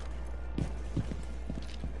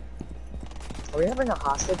 Are we having a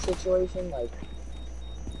hostage situation? Like,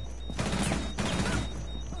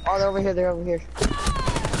 oh, they're over here. They're over here.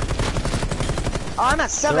 Oh, I'm at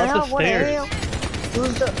 7 They're up the health. What the stairs. hell?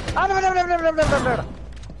 Who's the? Oh, no.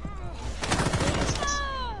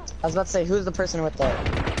 I was about to say, who's the person with the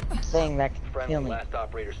thing that can Friendly kill me? last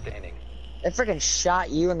operator standing. They freaking shot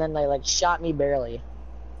you and then they like shot me barely.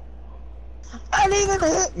 I didn't even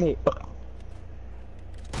hit me.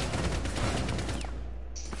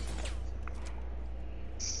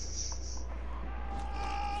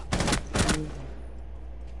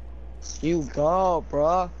 You go,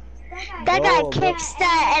 bro. That guy Whoa, kicks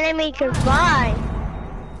that enemy goodbye.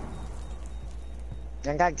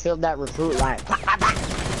 That guy killed that recruit like.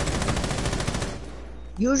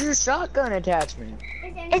 Use your shotgun attachment.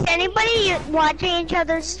 Is anybody watching each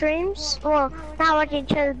other's streams? Well, not watching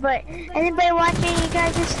each other, but anybody watching you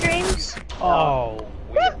guys' streams? Oh,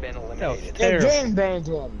 We have been that was eliminated. They terrible. gang banged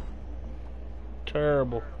him.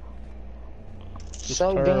 Terrible.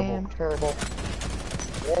 So terrible. damn terrible.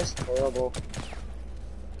 Yes, terrible.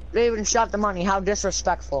 They even shot the money. How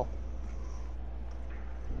disrespectful.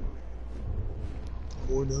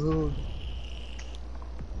 Oh no.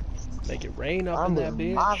 Make it rain up in I'm that a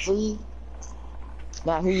bitch. Mozzie.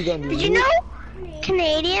 Now who you gonna be? Did you know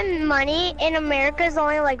Canadian money in America is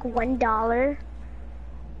only like $1?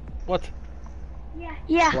 What?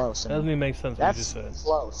 Yeah. Close. That doesn't even make sense what you That's just said.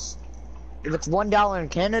 close. If it's $1 in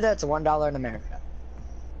Canada, it's $1 in America.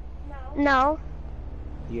 No.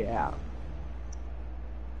 Yeah.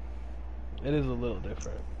 It is a little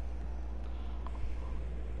different.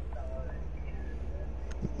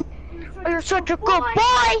 You're such a good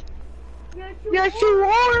boy. Yes, you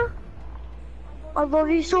are. I love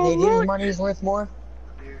you so Canadian much. money is worth more.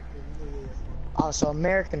 Oh, so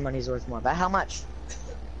American money is worth more. By how much?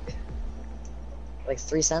 Like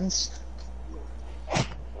 3 cents?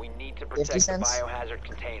 We need to 50 protect the cents? biohazard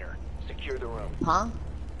container. Secure the room. Huh?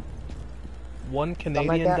 One like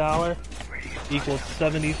Canadian that? dollar equals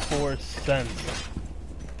 74 cents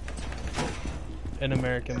in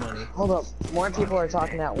American money. Hold up. More people are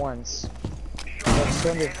talking at once. Like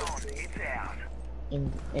 200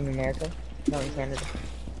 in America? No, in Canada.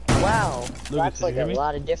 Wow. Lucas, That's did like you hear a me?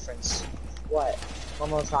 lot of difference. What? One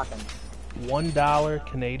more talking. $1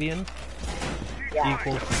 Canadian Yeah.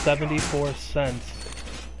 equals 74 cents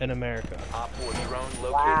in America. Op 4 drone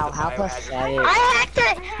located Wow, the how biohazard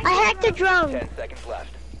pathetic. I hacked the drone. 10 seconds left.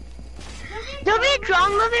 There'll be a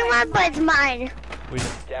drone moving around, but it's mine. We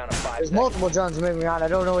Down to 5 There's seconds. multiple drones moving around. I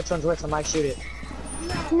don't know which one's which. I might shoot it.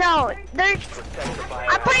 No, there's. Protect the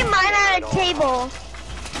I'm putting mine on a table.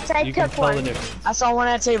 So I you can took tell the one. difference, I saw one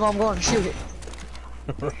at the table. I'm going to shoot it.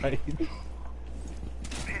 right?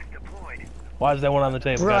 Why is that one on the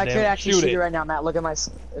table? Bro, I Goddamn could it. actually Shoot shoot it it, right now, Matt. Look at my.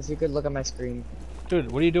 If you could look at my screen.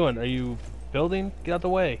 dude. What are you doing? Are you building? Get out the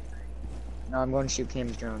way. No, I'm going to shoot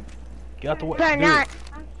Cam's drone. Get out the way. Better Dude, not.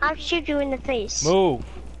 I'll shoot you in the face. move.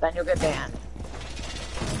 Then you'll get banned.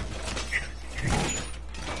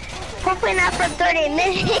 Hopefully not for 30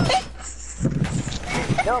 minutes.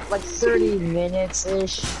 Nope, like 30 minutes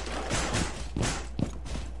ish.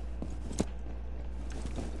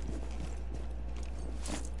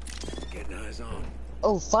 Getting eyes on.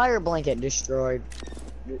 Oh, fire blanket destroyed.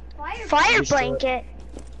 Fire You sure? blanket.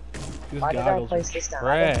 These Why did I goggles place are this down?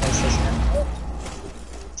 I didn't trash. place this down.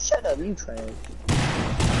 Shut up, you trash.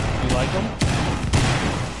 You like them?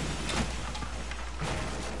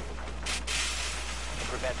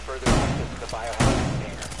 prevent further access to the biohazard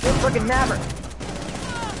container. They freaking never.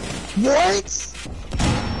 What?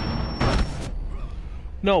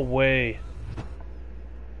 No way.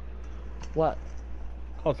 What?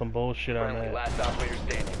 Call some bullshit on Friendly, that. last operator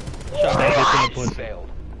standing. Shot that bitch in the pussy. Failed.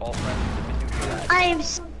 All friendlies have been neutralized. I am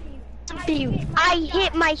so confused. I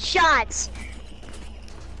hit my shots.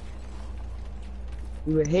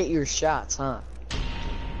 You would hit your shots, huh?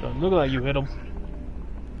 Don't look like you hit him.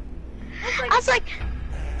 I was like,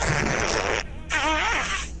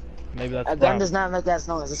 Maybe that's A the gun problem. does not make that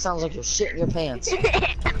noise. It sounds like you're shitting your pants.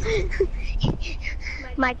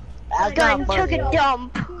 my That's gun not took funny. a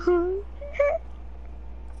dump.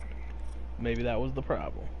 Maybe that was the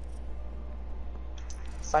problem.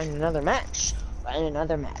 Find another match. Find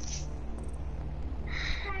another match.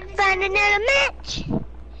 Find another match.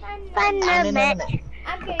 Find another match.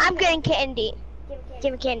 I'm getting candy.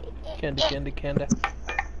 Give me candy. Candy, candy, candy.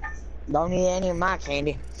 Don't need any of my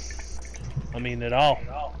candy. I mean it all.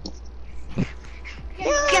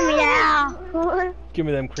 Give me out. Give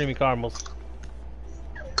me them creamy caramels.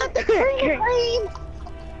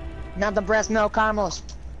 Not the breast milk caramels.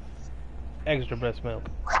 Extra breast milk.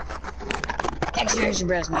 Extra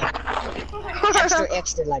breast milk.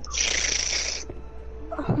 Extra like.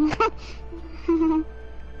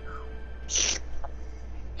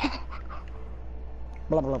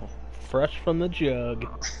 Blah blah blah. Fresh from the jug.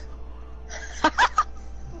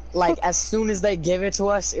 Like as soon as they give it to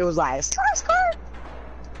us, it was like squirt squirt.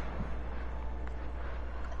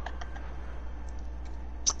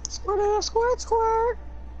 Squirt squirt squirt.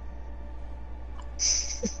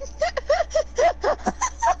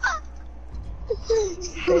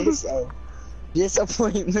 They say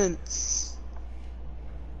disappointment.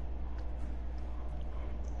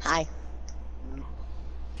 Hi.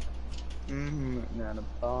 Not a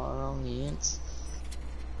audience.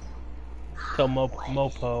 Tell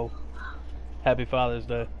Mopo. Happy Father's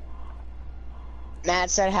Day. Matt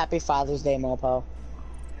said Happy Father's Day, Mopo.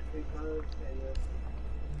 Did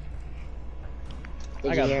I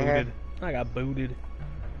you got hear her? booted. I got booted.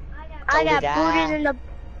 I got God. booted in the.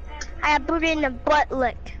 I got booted in the butt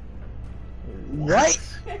lick. What?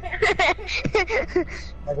 Like,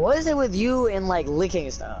 what is it with you and like licking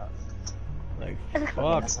stuff? Like,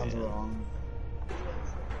 fuck, That sounds man. wrong.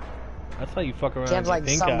 That's how you fuck around Cam's with like your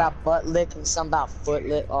pink something eye. about butt lick and something about foot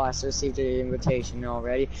lick. Oh, I received an invitation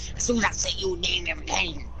already. As soon as I say you name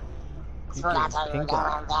invitation. As soon as I tell you Pink no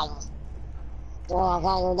eye. invitation. As soon as I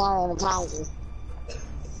tell you no invitation.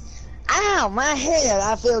 Ow, my head!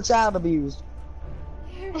 I feel child abused.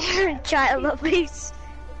 Child abuse.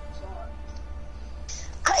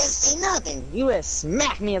 I didn't see nothing. You would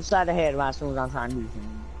smack me upside the head as soon as I'm trying to do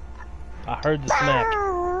something. I heard the smack.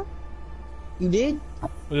 You did?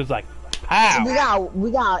 It was like, pow!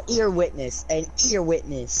 We got an ear witness. An ear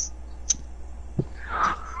witness.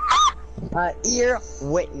 Ear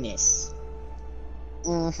witness.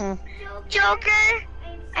 Joker,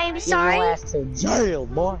 I'm Your sorry. ass to jail,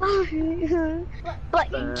 boy.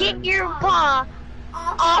 But get your paw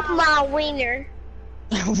off my wiener.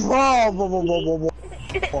 Whoa, whoa, whoa, whoa, whoa, whoa.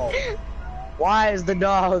 Why is the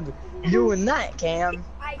dog doing that, Cam?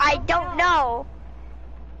 I don't know.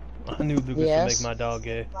 I knew Lucas Yes. would make my dog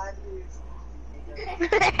gay.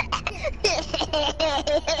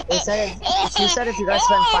 She said if you guys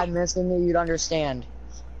spent 5 minutes with me, you'd understand.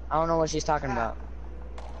 I don't know what she's talking about.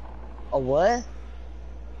 A what?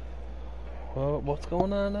 Well, what's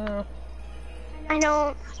going on now? I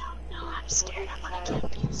don't. No, I'm scared I'm gonna get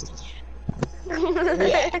abused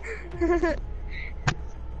again.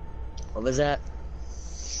 What was that?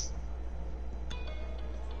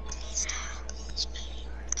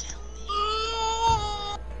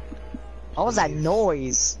 What was that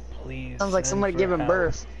noise? Please. Sounds like send somebody for giving help.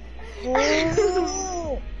 birth.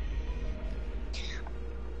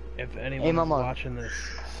 If anyone's Mama. watching this,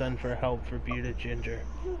 send for help for Bearded Ginger.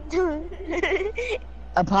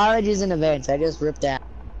 Apologies in advance, I just ripped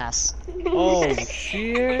ass. Oh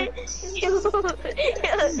shit!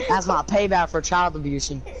 That's my payback for child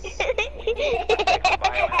abuse.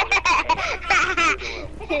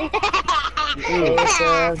 Face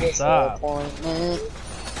of disappointment.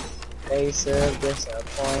 Face of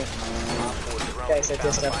disappointment. Face of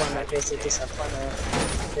disappointment. Face of disappointment.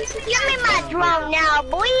 Face of Give me my drone now,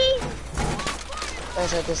 boy.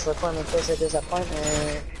 Face of disappointment. Face of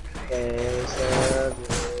disappointment. Face of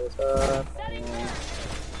disappointment.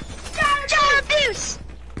 Child abuse.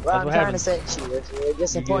 Well, I'm what trying to happens. say she was really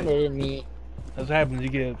disappointed in me. That's what happens. You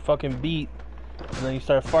get fucking beat, and then you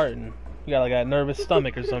start farting. You got like a nervous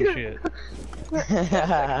stomach or some shit.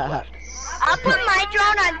 I'll put my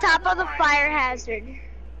drone on top of the fire hazard.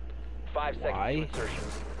 5 seconds Why? to insertion.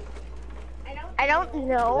 I don't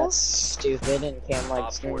know. That's stupid and can't like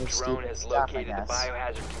Op 4 scream drone stupid has stuff, I located the guess.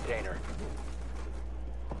 biohazard container.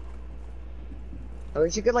 I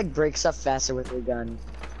wish you could like break stuff faster with your gun.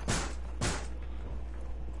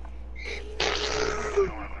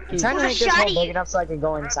 I'm trying to make this hole big enough so I can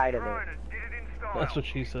go inside of it. That's what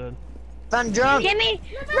she said. Found drone! Give me.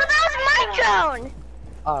 No, that was my drone.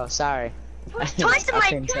 Oh, sorry. Twice of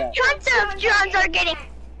drones are getting.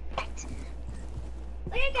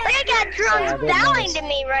 Look, I got drones didn't bowing notice. to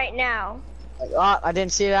me right now. Oh, I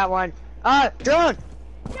didn't see that one. Ah, drone!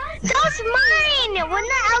 That's mine. When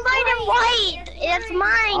the outline in white, it's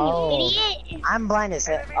mine, Oh. you idiot. I'm blind as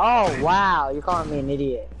hell. Oh, wow, you're calling me an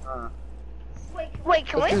idiot. Wait,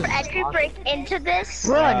 can we This is actually awesome. break into this?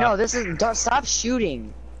 Bruh, no, this is. Don't, stop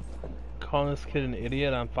shooting. Calling this kid an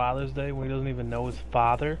idiot on Father's Day when he doesn't even know his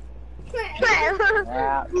father.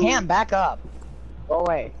 Yeah. Cam, back up. Go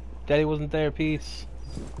away. Daddy wasn't there, peace.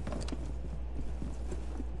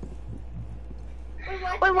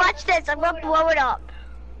 Wait, watch this. I'm gonna blow it up.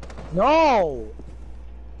 No!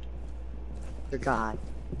 Dear God.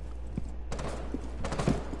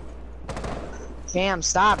 Cam,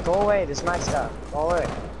 stop. Go away. This is my stuff. Go away.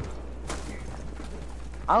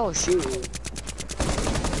 I will shoot you.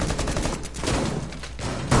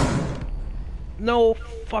 No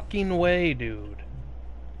fucking way, dude.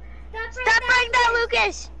 Stop like that,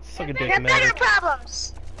 Lucas. Suck a You dick, have better man.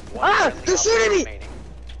 problems. One Ah, friendly they're shooting operator me! remaining.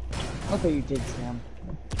 Look what you did, Cam.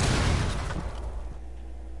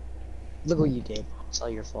 Look what you did. It's all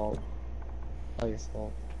your fault. All your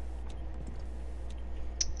fault.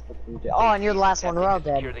 Look what you did. Oh, and you're the last one. We're all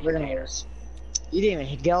dead. Secure the We're gonna container. lose. You didn't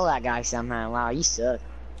even kill that guy somehow. Wow, you suck.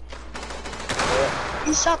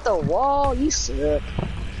 You shot the wall. You suck.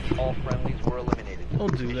 All friendlies were eliminated.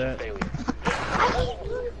 Don't do that. Failure.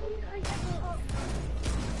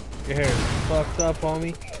 Your hair is fucked up,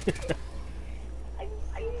 homie.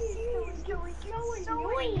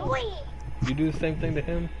 You do the same thing to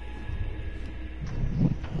him?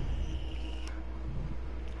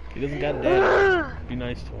 He doesn't got daddy. Be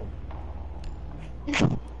nice to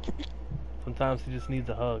him. Sometimes he just needs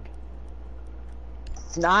a hug.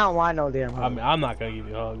 No, I don't want no damn hug. I mean, I'm not gonna give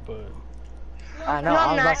you a hug, but I know. No, I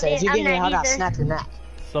I'm was about to say, not. if you I'm give me a not hug, I'll either. snap your neck.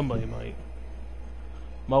 somebody might.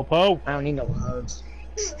 Mopo! I don't need no hugs.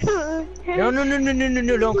 No, no, no, no, no, no,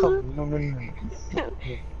 no, don't come. No, no, no, no.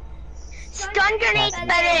 Stun grenades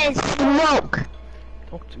better than smoke.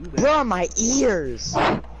 Don't do that. Bro, my ears.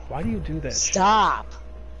 Why do you do that? Stop.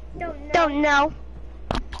 Don't know.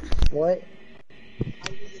 What?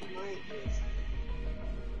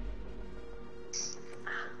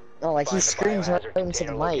 Oh, like he Find the screams right biohazard into the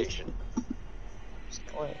container mic. location.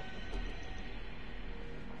 What?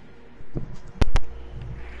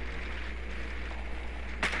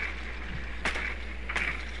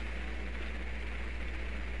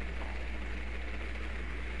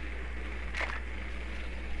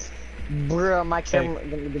 Bro, my camera,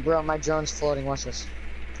 bro, my drone's floating. Watch this.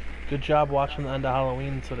 Good job watching the end of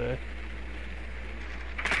Halloween today.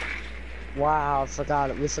 Wow,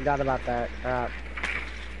 we forgot about that. Crap.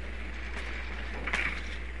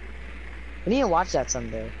 We need to watch that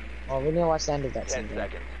someday. Oh, we need to watch the end of that 10 someday.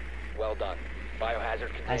 seconds. Well done. Biohazard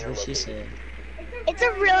container That's what she located. said. It's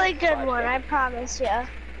a really good one, I promise you.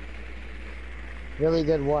 Really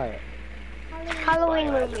good what? Halloween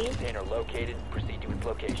Biohazard movie. container located. Proceed to its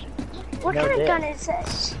location. What No kind dick. of gun is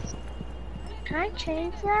this? Can I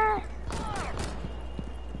change that?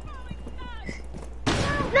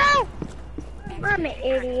 No! I'm an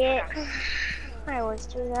idiot. I always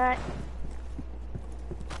do that.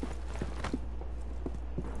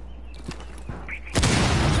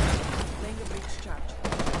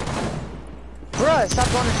 Bruh,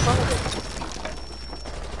 stop going in front of it.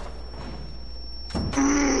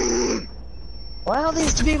 Why do all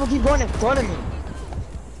these two people keep going in front of me?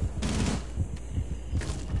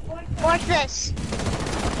 Watch this.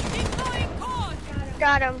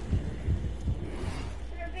 Got him.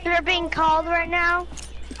 They're being called right now.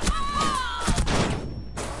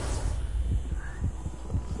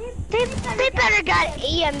 They better got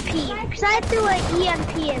EMP because I threw an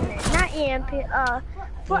EMP in there, not EMP.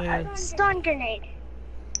 Stun grenade.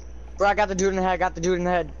 Bro, I got the dude in the head. I got the dude in the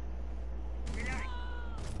head.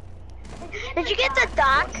 Did you get the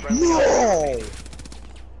doc? No!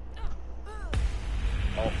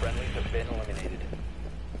 All friendlies have been eliminated.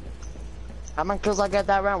 How many kills I got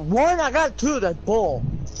that round? One, I got two. That's bull.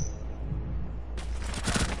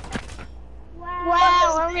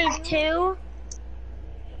 Wow, only two.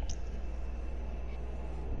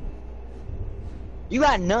 You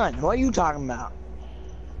got none. What are you talking about?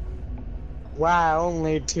 Why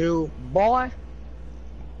only 2? Boy,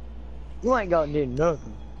 you ain't gonna do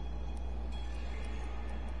nothing.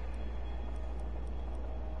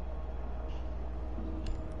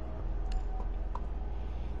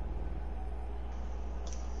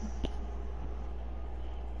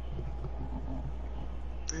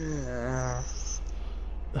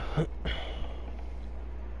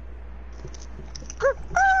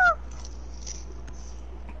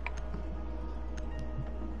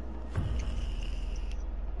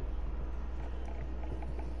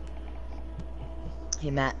 Hey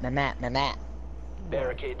Matt.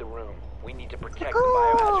 Barricade the room. We need to protect the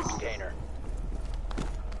biohazard container.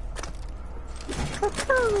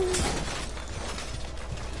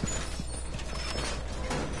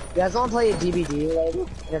 You guys wanna play a DBD later?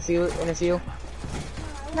 In a few?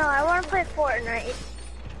 No, I want to play Fortnite.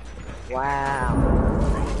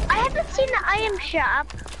 Wow. I haven't seen the item shop.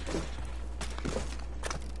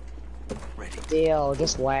 Deal,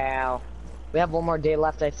 just wow. We have one more day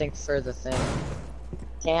left, I think, for the thing.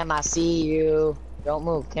 Cam, I see you. Don't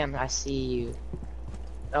move, Cam, I see you.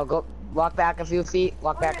 No, go, walk back a few feet.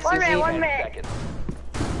 Walk back a few feet. 1 minute. Seconds.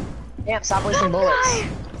 Cam, stop wasting bullets.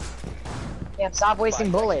 Cam, stop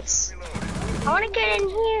wasting bullets. I want to get in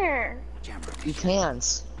here. You can't.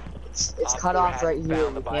 It's Op cut 4 off right hasn't here.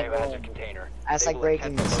 found the You can't go biohazard in. container. That's They like will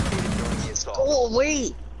breaking attempt to this. locate it during the assault. Go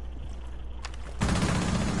away!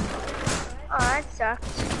 Oh, that sucks.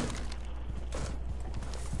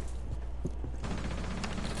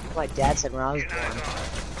 My dad said when I was born.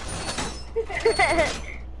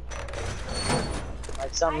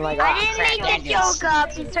 Like something like, I "Ah, didn't crap, make that Vegas." joke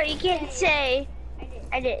up, so you can't say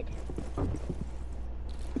I did.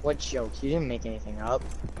 What joke? You didn't make anything up.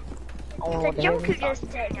 Oh, The the joke you hell just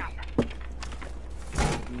did.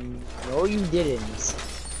 No, you didn't.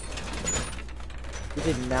 You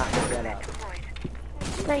did not make that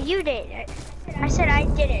up. No, you did. I said I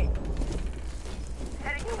didn't.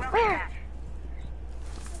 Where?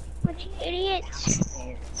 Bunch of idiots.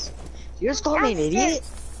 You just called me an That's idiot?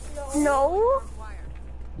 No.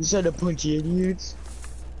 You said a bunch of idiots.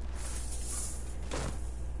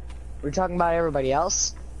 We're talking about everybody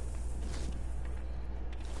else?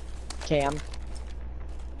 Cam.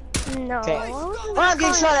 No. Okay. Oh, I'm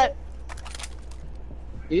getting shot at!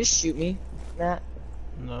 You just shoot me, Matt.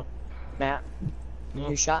 No. Matt. No.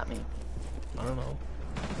 You shot me. I don't know.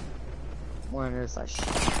 Wonder if I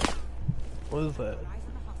shot. What is that?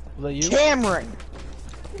 Was that you? Cameron!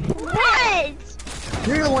 What?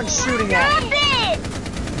 You're the one shooting at Stop me. it!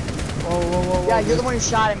 Whoa. Yeah, you're the one who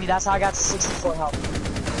shot at me. That's how I got 64 health.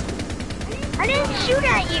 I didn't shoot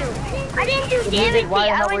at you. I didn't do You damage did. to Why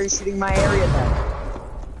you. the hell I were you was... shooting my area then?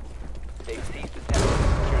 They've ceased attempting to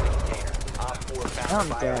secure the container. Op 4 found I'm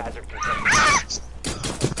the dead. biohazard container.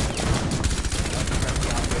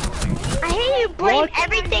 I hate you blame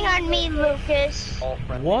everything on me, Lucas. All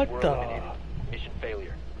friendlies What were the- eliminated. Mission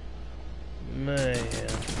failure. Man.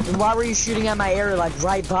 And why were you shooting at my area like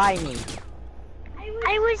right by me?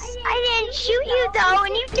 I didn't shoot you though,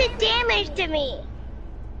 and you did damage to me.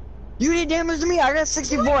 You did damage to me. I got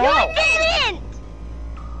 64 You health. didn't.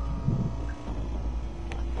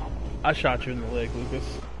 I shot you in the leg, Lucas.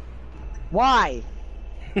 Why?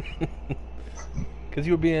 Cause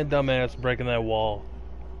you were being a dumbass breaking that wall.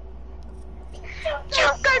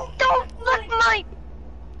 Joker, don't look my...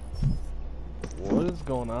 What is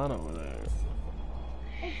going on over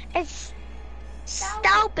there? It's...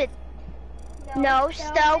 Stupid. No,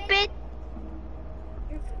 stupid.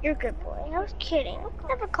 You're a good boy. I was kidding. I'll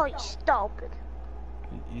never call you stupid.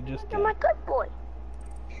 You just You're did. my good boy.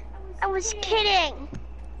 I was kidding.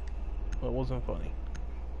 It wasn't funny.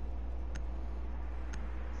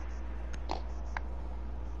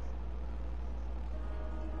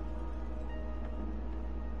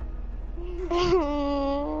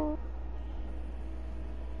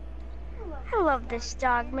 I love this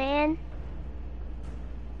dog, man.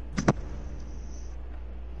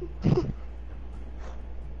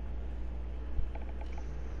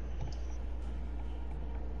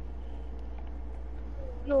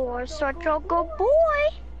 You're such a good boy.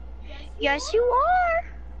 Yes, you are.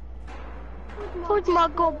 Who's my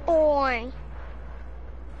good boy?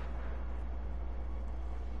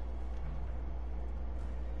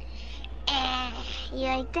 You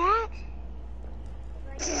like that?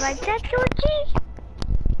 You like that, Georgie?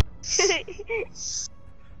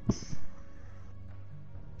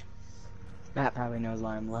 Matt probably knows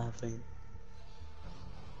why I'm laughing.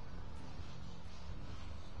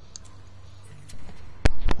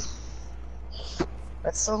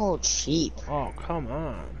 That's so cheap. Oh, come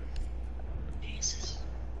on.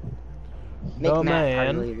 Make The Matt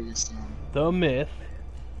man. probably leave this time. The myth.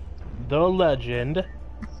 the legend,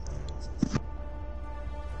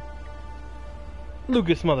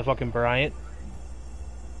 Lucas motherfucking Bryant.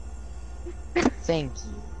 Thank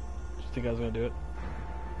you. You think I was gonna do it?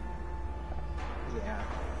 Yeah.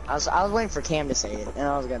 I was waiting for Cam to say it, and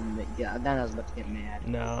I was gonna then I was about to get mad.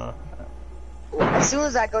 Nah. As soon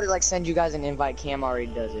as I go to like send you guys an invite, Cam already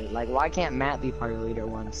does it. Like, why can't Matt be party leader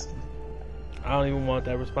once? I don't even want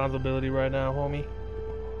that responsibility right now, homie.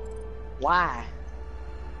 Why?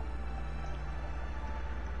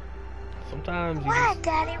 Sometimes you Why, just,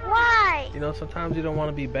 Daddy? Why? you know, sometimes you don't want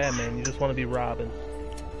to be Batman. You just want to be Robin.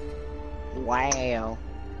 Wow.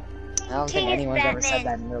 I don't King think is anyone's ever said Batman.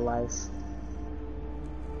 that in their life.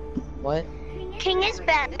 What? King is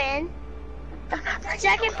Batman.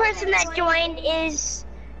 Second person that joined is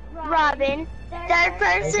Robin. Third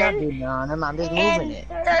There's no person beating on him. I'm just moving and it.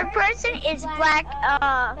 third person is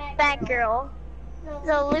Batgirl.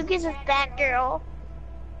 So Lucas is Batgirl.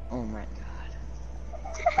 Oh my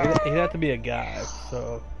He'd have to be a guy,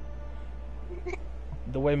 so...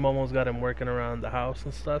 The way Momo's got him working around the house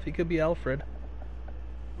and stuff, he could be Alfred.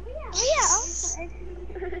 Yeah.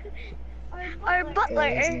 Or god. Butler.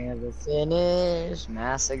 It's never finished.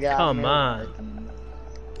 Massa got Come me on. working.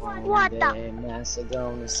 What the- One day, Massa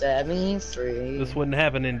gonna set me free. This wouldn't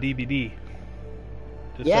happen in DVD.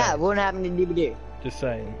 Just Yeah, it saying. wouldn't happen in DVD. Just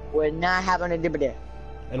saying. Would not happen in DVD.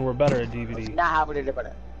 And we're better at DVD. Not happen in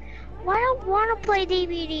DVD. Why don't want to play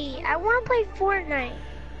DVD? I want to play Fortnite.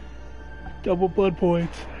 Double blood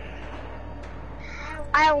points.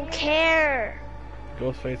 I don't care.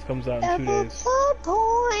 Ghostface comes out in 2 days.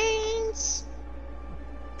 Points.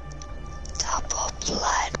 Double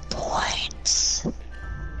blood points.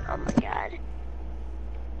 Oh my god.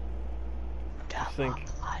 Just think,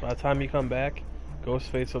 by the time you come back,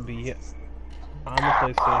 Ghostface will be on the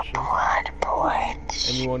PlayStation, Blood points.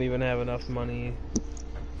 and you won't even have enough money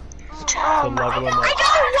to Oh my level him god. up. I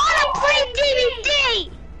don't want to play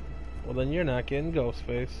DVD. Well, then you're not getting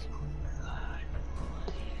Ghostface.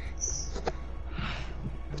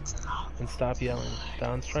 And stop yelling.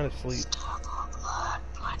 Don's trying to sleep.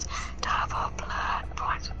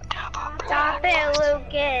 Stop it,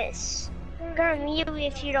 Lucas. I'm gonna mute you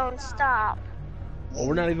if you don't stop. Well,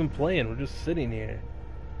 we're not even playing. We're just sitting here.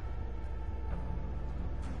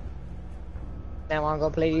 Now wanna go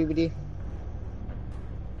play DVD?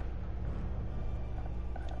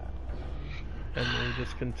 And we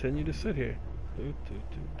just continue to sit here. It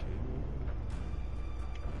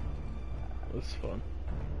was fun.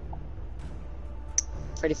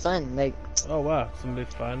 Pretty fun. Like, Oh wow, somebody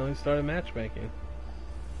finally started matchmaking.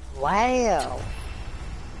 wow.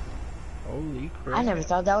 Holy crap. I never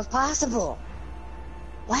thought that was possible.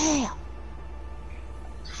 Wow.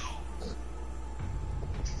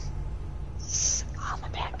 Oh, my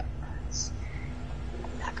back hurts.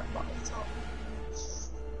 Back hurts.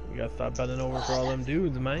 You gotta stop bending over for all them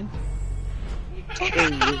dudes, man.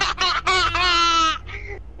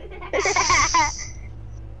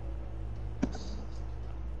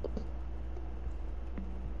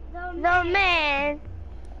 The man,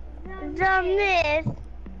 the myth,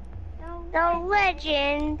 the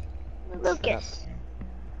legend, Lucas.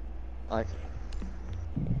 Like,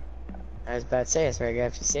 I was about to say, that's right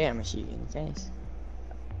after you say I'm gonna shoot you in the face.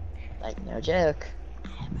 Like, no joke.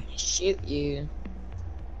 I'm gonna shoot you.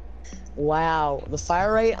 Wow, the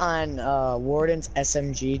fire rate on Warden's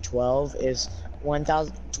SMG-12 is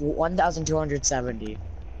 1,270,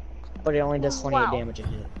 but it only does 28 Wow. damage a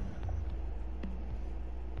hit.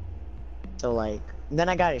 So like, then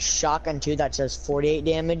I got a shotgun too that does 48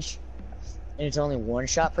 damage, and it's only one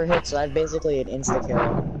shot per hit, so that's basically an insta kill.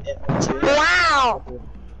 Wow.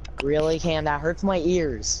 Really, Cam? That hurts my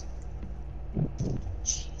ears.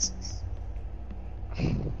 Jesus.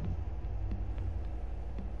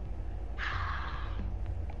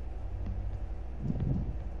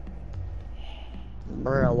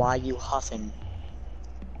 Bruh, why you huffing?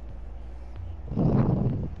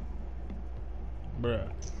 Bruh.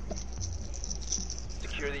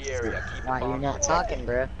 Secure the area. Keep the Why you bombs not talking,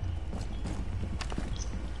 bruh?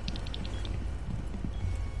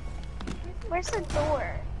 Where's the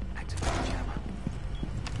door?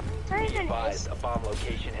 Where even is? advised. A bomb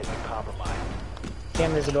location has been compromised.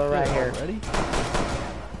 Cam, there's a door right here. Ready?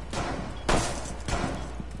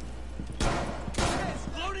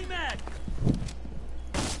 Loading mag.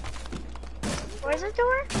 Where's the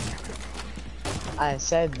door? I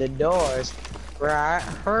said the door's right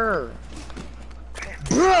here.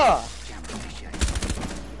 Bruh!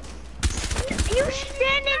 You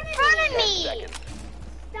stand in front of 10 me. seconds.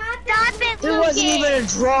 Stop it, There Lucas. wasn't even a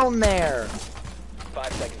drone there.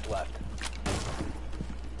 5 seconds left.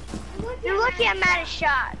 You're lucky I'm out of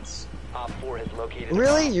shots. Op 4 has located.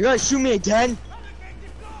 Really? You're gonna shoot me again?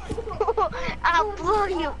 I'll blow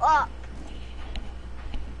you up.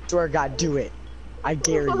 Swear to God, do it. I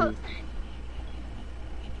dare you.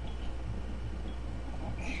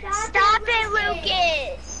 Stop it,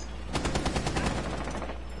 Lucas.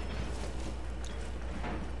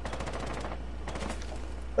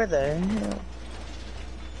 Where the hell?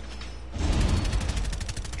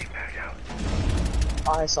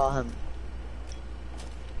 Oh, I saw him.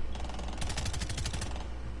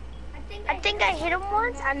 I think I hit him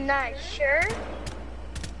once. I'm not sure.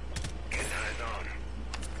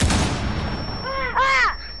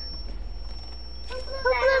 Ah! Who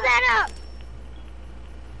blew that up?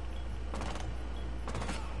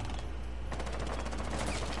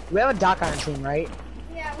 We have a doc on our team, right?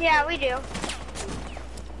 Yeah, we do.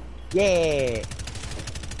 Yeah.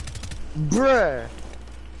 Bruh.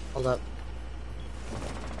 Hold up.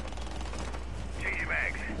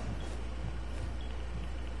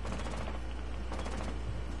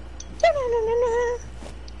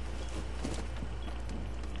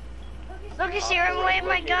 Lucas, here, I'm waving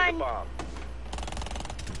my gun.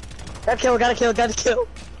 Gotta kill, gotta kill, gotta kill.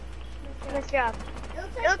 Nice job.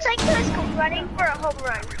 It looks like he's running for a home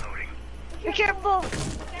run. Be careful.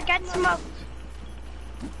 Got smoked.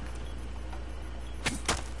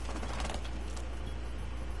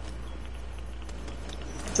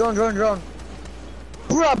 Drone, drone, drone.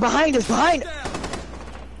 Bruh, behind us, behind us.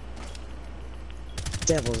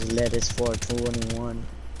 Devil's lettuce 421.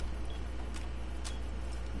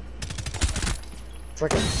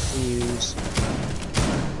 Frickin' fuse.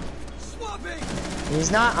 Swapping.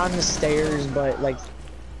 He's not on the stairs, but like.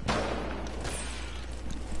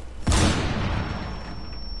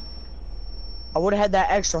 I would have had that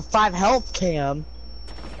extra 5 health, Cam.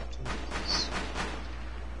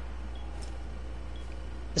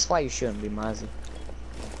 That's why you shouldn't be Mozzie.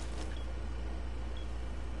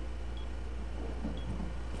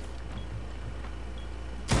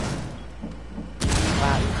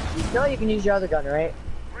 Wow. You know you can use your other gun, right?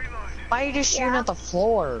 Why are you just shooting at the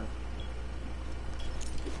floor?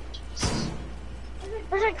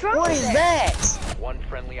 There's a drone What is there. that? One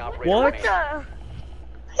friendly operator. What? remaining. The...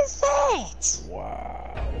 What is that?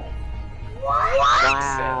 Wow. What?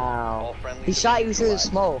 Wow. All friendly He shot you through the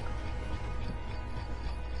smoke.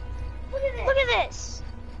 Look at this.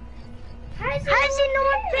 How is there no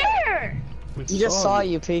one there? He just saw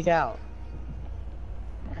you peek out.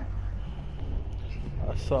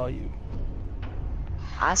 I saw you.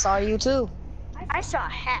 I saw you too. I saw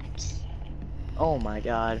hats. Oh my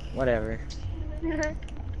god. Whatever.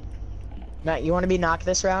 Matt, you want to be knocked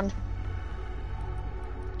this round?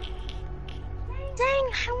 Dang,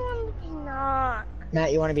 I want to be knocked.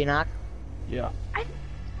 Matt, you want to be knocked? Yeah. I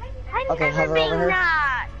Okay, never hover be over her.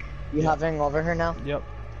 knocked. You hovering over her now? Yep.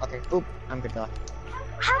 Okay, boop. I'm good dog.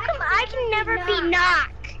 How come I can never be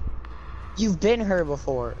knocked? You've been her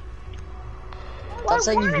before. Well, Stop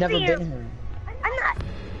saying you've I never wanna been be her.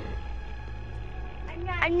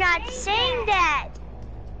 I'm not saying that.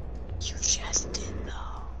 You just did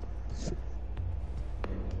though.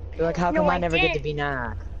 You're like, how No, come I I never get to didn't. be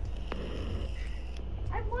knocked?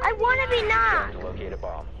 I want to be knocked, to locate a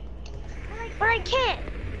bomb. but I can't.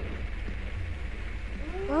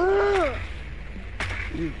 Ugh.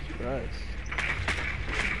 Jesus Christ.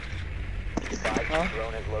 Advise Huh? the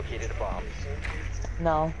drone has located a bomb.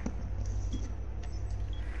 No.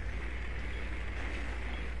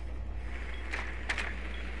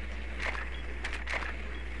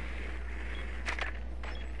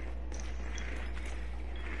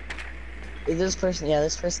 Is this person? Yeah,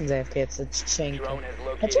 this person's AFK. It's a Chinka. Drone has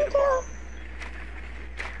located a bomb.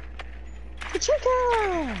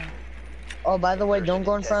 Pachika! Oh, by the way, don't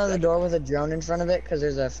go in front of the door with a drone in front of it, because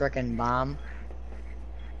there's a frickin' bomb.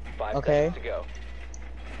 5 Okay. seconds to go.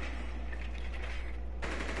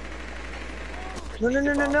 No, no,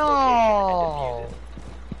 no, no, Bomb no! located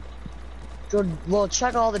and Go, well,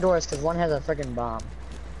 check all the doors, because one has a frickin' bomb.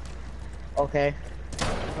 Okay.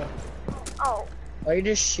 Oh, Why are you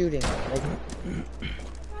just shooting? Like,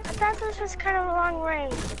 I thought this was kind of long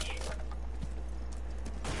range.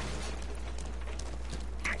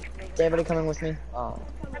 is everybody coming with me? Oh.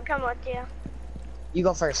 I'll come with you. You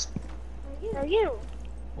go first. No, you.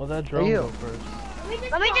 Well, that drone you? go first.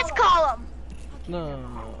 Let me just call him. No.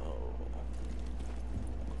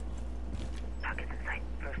 Pockets in sight.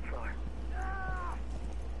 First floor.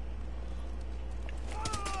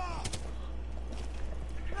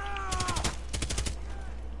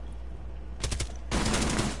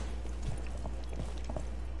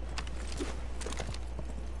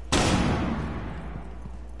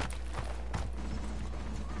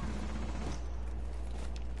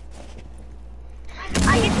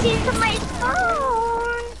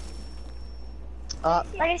 phone.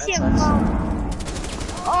 I see a that sucks. bomb.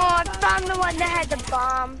 Oh, I found the one that had the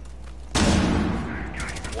bomb.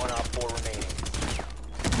 One op 4 remaining.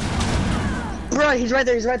 Bro, he's right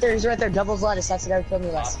there, he's right there, he's right there. Devil's lettuce, that's the guy who killed me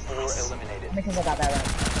Op last. 4 eliminated. Because I got that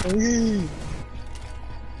right. Ooh.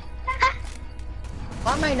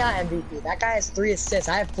 Why am I not MVP? That guy has 3 assists,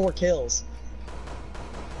 I have 4 kills.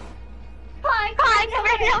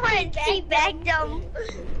 I teabagged him.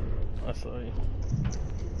 I saw you.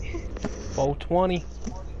 420.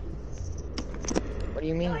 What do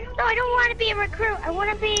you mean? No, I don't want to be a recruit. I want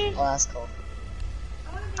to be. Oh, that's cool.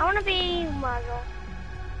 I want to be muzzle.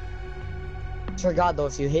 For God, though,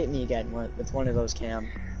 if you hit me again with one of those, Cam.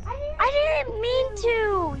 I didn't mean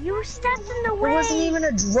to. You stepped in the way. There wasn't even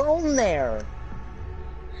a drone there.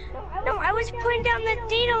 No, I was putting down the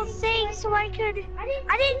needle thing so I could.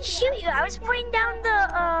 I didn't shoot you. I was putting down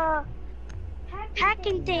the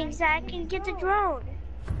packing things that I can get the drone.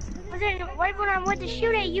 But then, right when I went to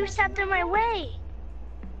shoot it, you stepped in my way.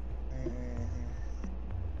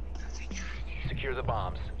 Secure the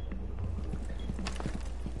bombs.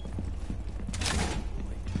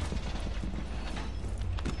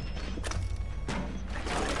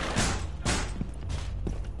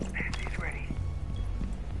 He's ready.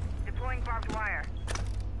 Deploying barbed wire.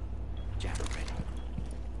 Jammer ready.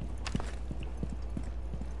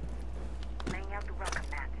 Laying out the welcome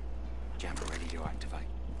mat. Jammer ready to activate.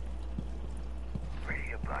 Ready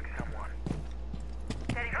to bug someone.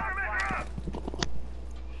 Setting barbed wire.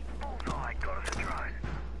 Bullseye, got us a drone.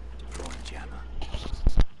 Deploying jammer.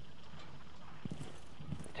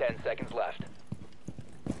 10 seconds left.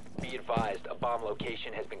 Be advised, a bomb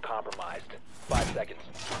location has been compromised. 5 seconds.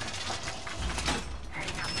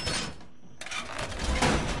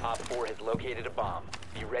 Op 4 has located a bomb.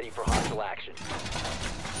 Be ready for hostile action.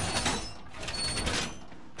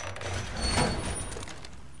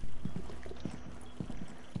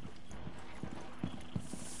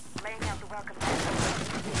 Laying out the welcome mat.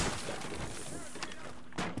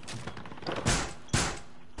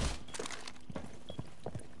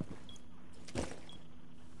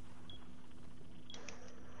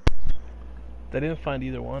 They didn't find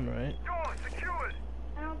either one, right? Door secured.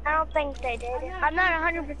 I don't think they did. I'm not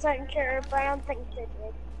 100% sure, but I don't think they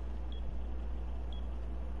did.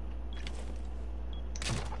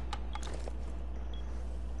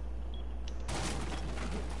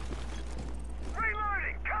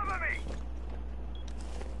 Reloading. Cover me.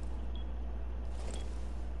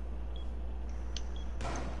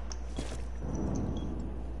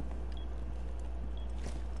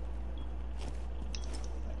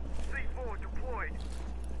 C4 deployed.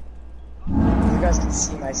 You guys can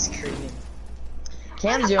see my screen.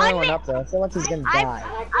 Cam's the only one up there. I feel like he's gonna die.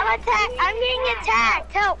 I'm attacked. I'm getting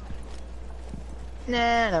attacked. Help.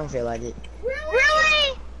 Nah, I don't feel like it.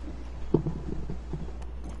 Really?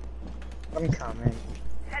 I'm coming.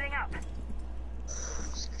 Setting up.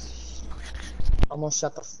 Almost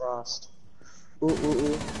shut the frost. Ooh,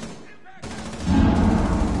 ooh, ooh.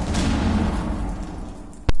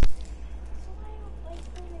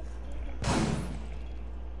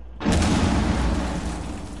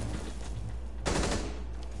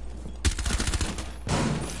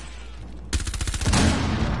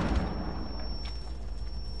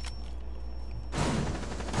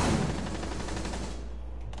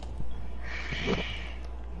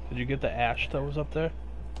 Did you get the ash that was up there?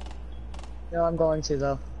 No, I'm going to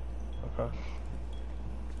though. Okay.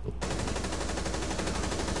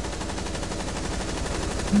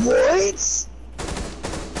 What?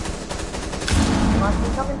 Must be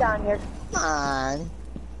coming down here. Come on.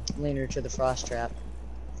 Lean her to the frost trap.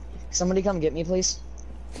 Somebody come get me, please.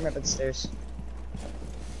 I'm up the stairs.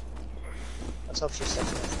 Let's hope she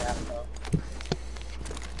steps in the trap, though.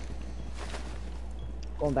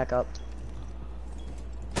 Going back up.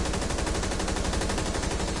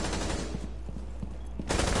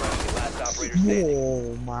 Last operator standing.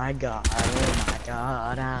 Oh my god,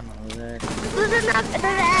 I'm a look. There's an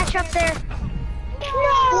ash up there.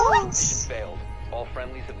 No. Mission failed. All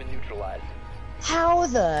friendlies have been neutralized. How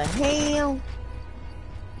the hell?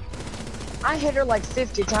 I hit her like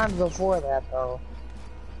 50 times before that, though.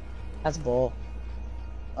 That's bull.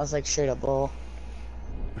 I was like straight up bull.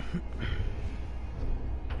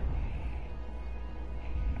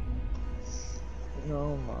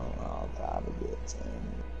 No, Mom, I'll probably get 10.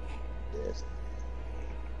 Yes.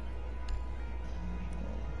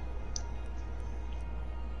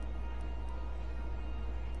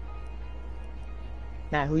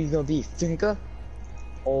 Now, who you gonna be? Finka?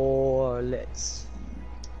 Or let's see.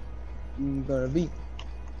 Who you gonna be?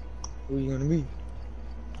 Who you gonna be?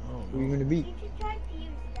 Oh, Who you gonna be? You should try to use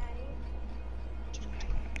Daddy.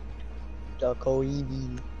 The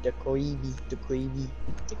Koibi, the Koibi, the Koibi,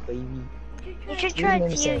 the Koibi. You should try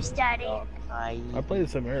Fuse, Daddy. I played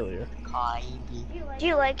some earlier. Koibi. Do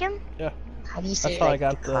you like him? Yeah. How do you say That's how I like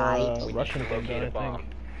got the Koibi? Russian thing done, I Locate a bomb. think.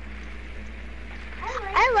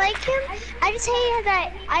 I like him. I just hate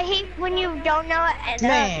that I hate when you don't know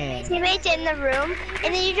Man. teammates in the room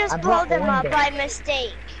and then you just I pull brought them up window. by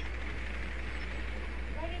mistake.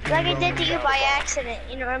 Like I did to you by accident.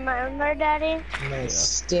 You know, remember, Daddy?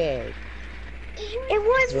 Mistake. It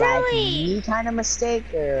was Like really. me kind of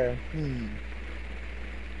mistake or I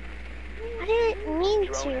didn't mean Drone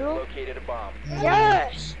has to. located a bomb.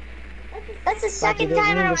 Yes. That's the second didn't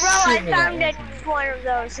time in a mean row to I shoot me that found one of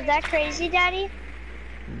those. Is that crazy, Daddy?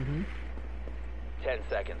 Mm-hmm. 10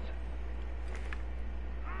 seconds.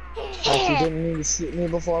 Like you didn't mean to shoot me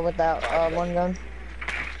before with that one gun?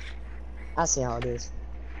 I see how it is.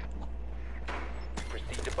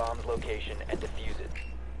 Proceed to bomb's location and defuse it.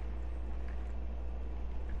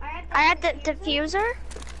 I had the diffuser.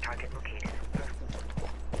 Target located.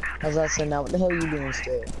 As I said, now what the hell are you doing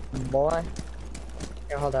still? Boy?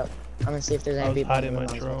 Here, hold up. I'm gonna see if there's I any was people hiding in my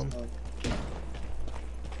the drone.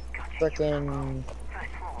 Frickin'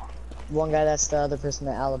 First floor. one guy that's the other person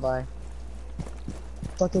that alibi.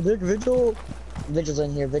 Fucking big Vigil! Vigil's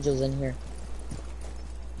in here, Vigil's in here.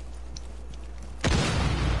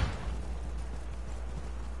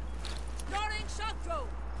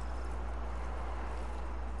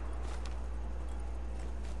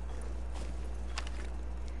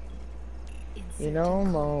 You know,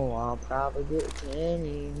 Mo, I'll probably get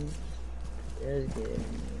Kenny. Just getting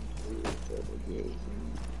trouble,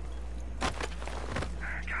 Jason.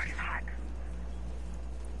 Charge is hot.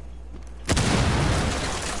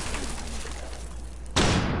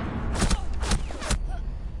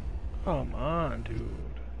 Come on, dude.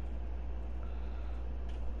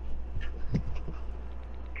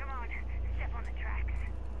 Come on. Step on the tracks.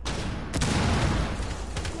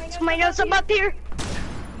 Somebody knows I'm up here.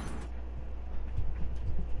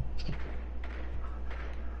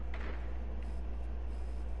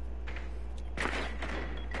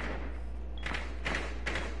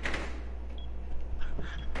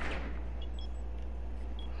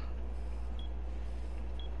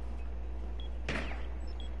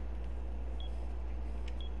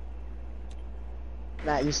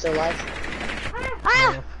 Matt, you still alive?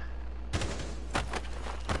 Ah!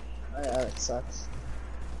 Oh, that sucks.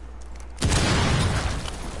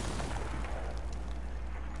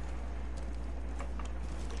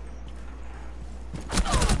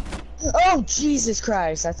 Oh, Jesus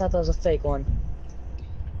Christ! I thought that was a fake one.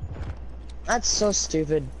 That's so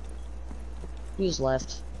stupid. Who's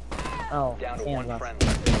left? Oh, Down to Cam one left. friendly.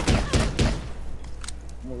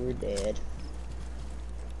 We're dead.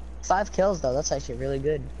 5 kills though, that's actually really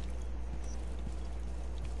good.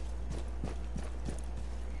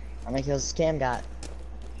 How many kills has Cam got?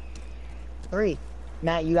 3.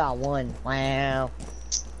 Matt, you got 1. Wow.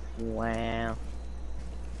 Wow.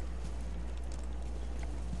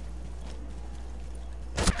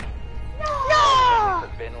 No! Has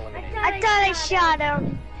been eliminated. I thought I shot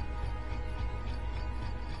him.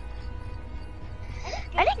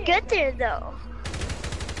 I didn't get there though.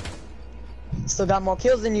 Still got more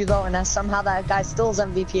kills than you though, and that's somehow that guy still is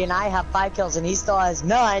MVP and I have 5 kills and he still has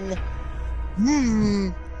none.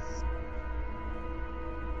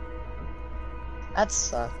 That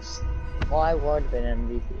sucks. Well, I would have been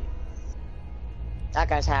MVP. That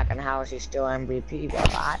guy's hacking. How is he still MVP? Well,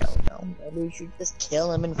 I don't know. Maybe we should just kill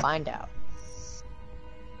him and find out.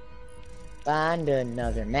 Find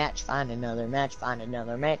another match. Find another match. Find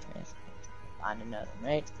another match. Find another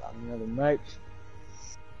match. Find another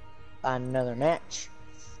match. Find another match.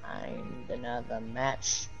 Find another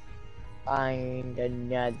match. Find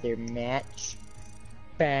another match.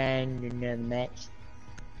 Find another match.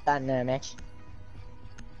 Find another match.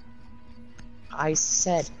 I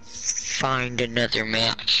said, find another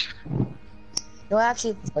match. No,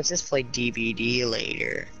 actually, let's just play DVD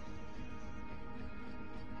later.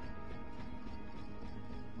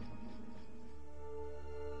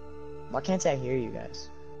 Why can't I hear you guys?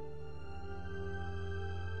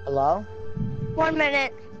 Hello? 1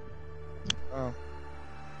 minute. Oh.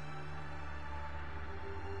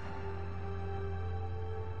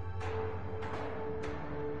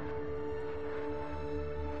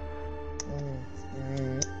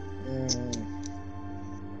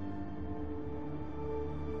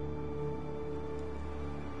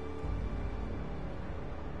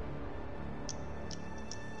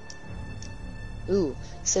 Ooh,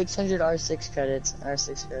 600 R6 credits.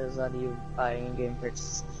 R6 credits out of you buying in-game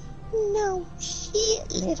purchases. No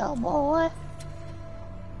shit, little boy.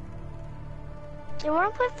 You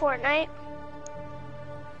wanna play Fortnite?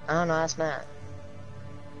 I don't know, that's Matt.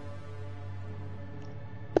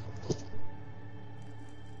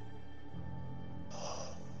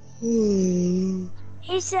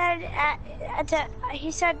 He said,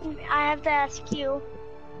 he said, I have to ask you.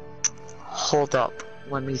 Hold up,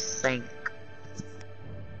 let me think.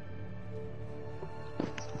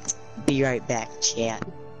 Be right back, chat.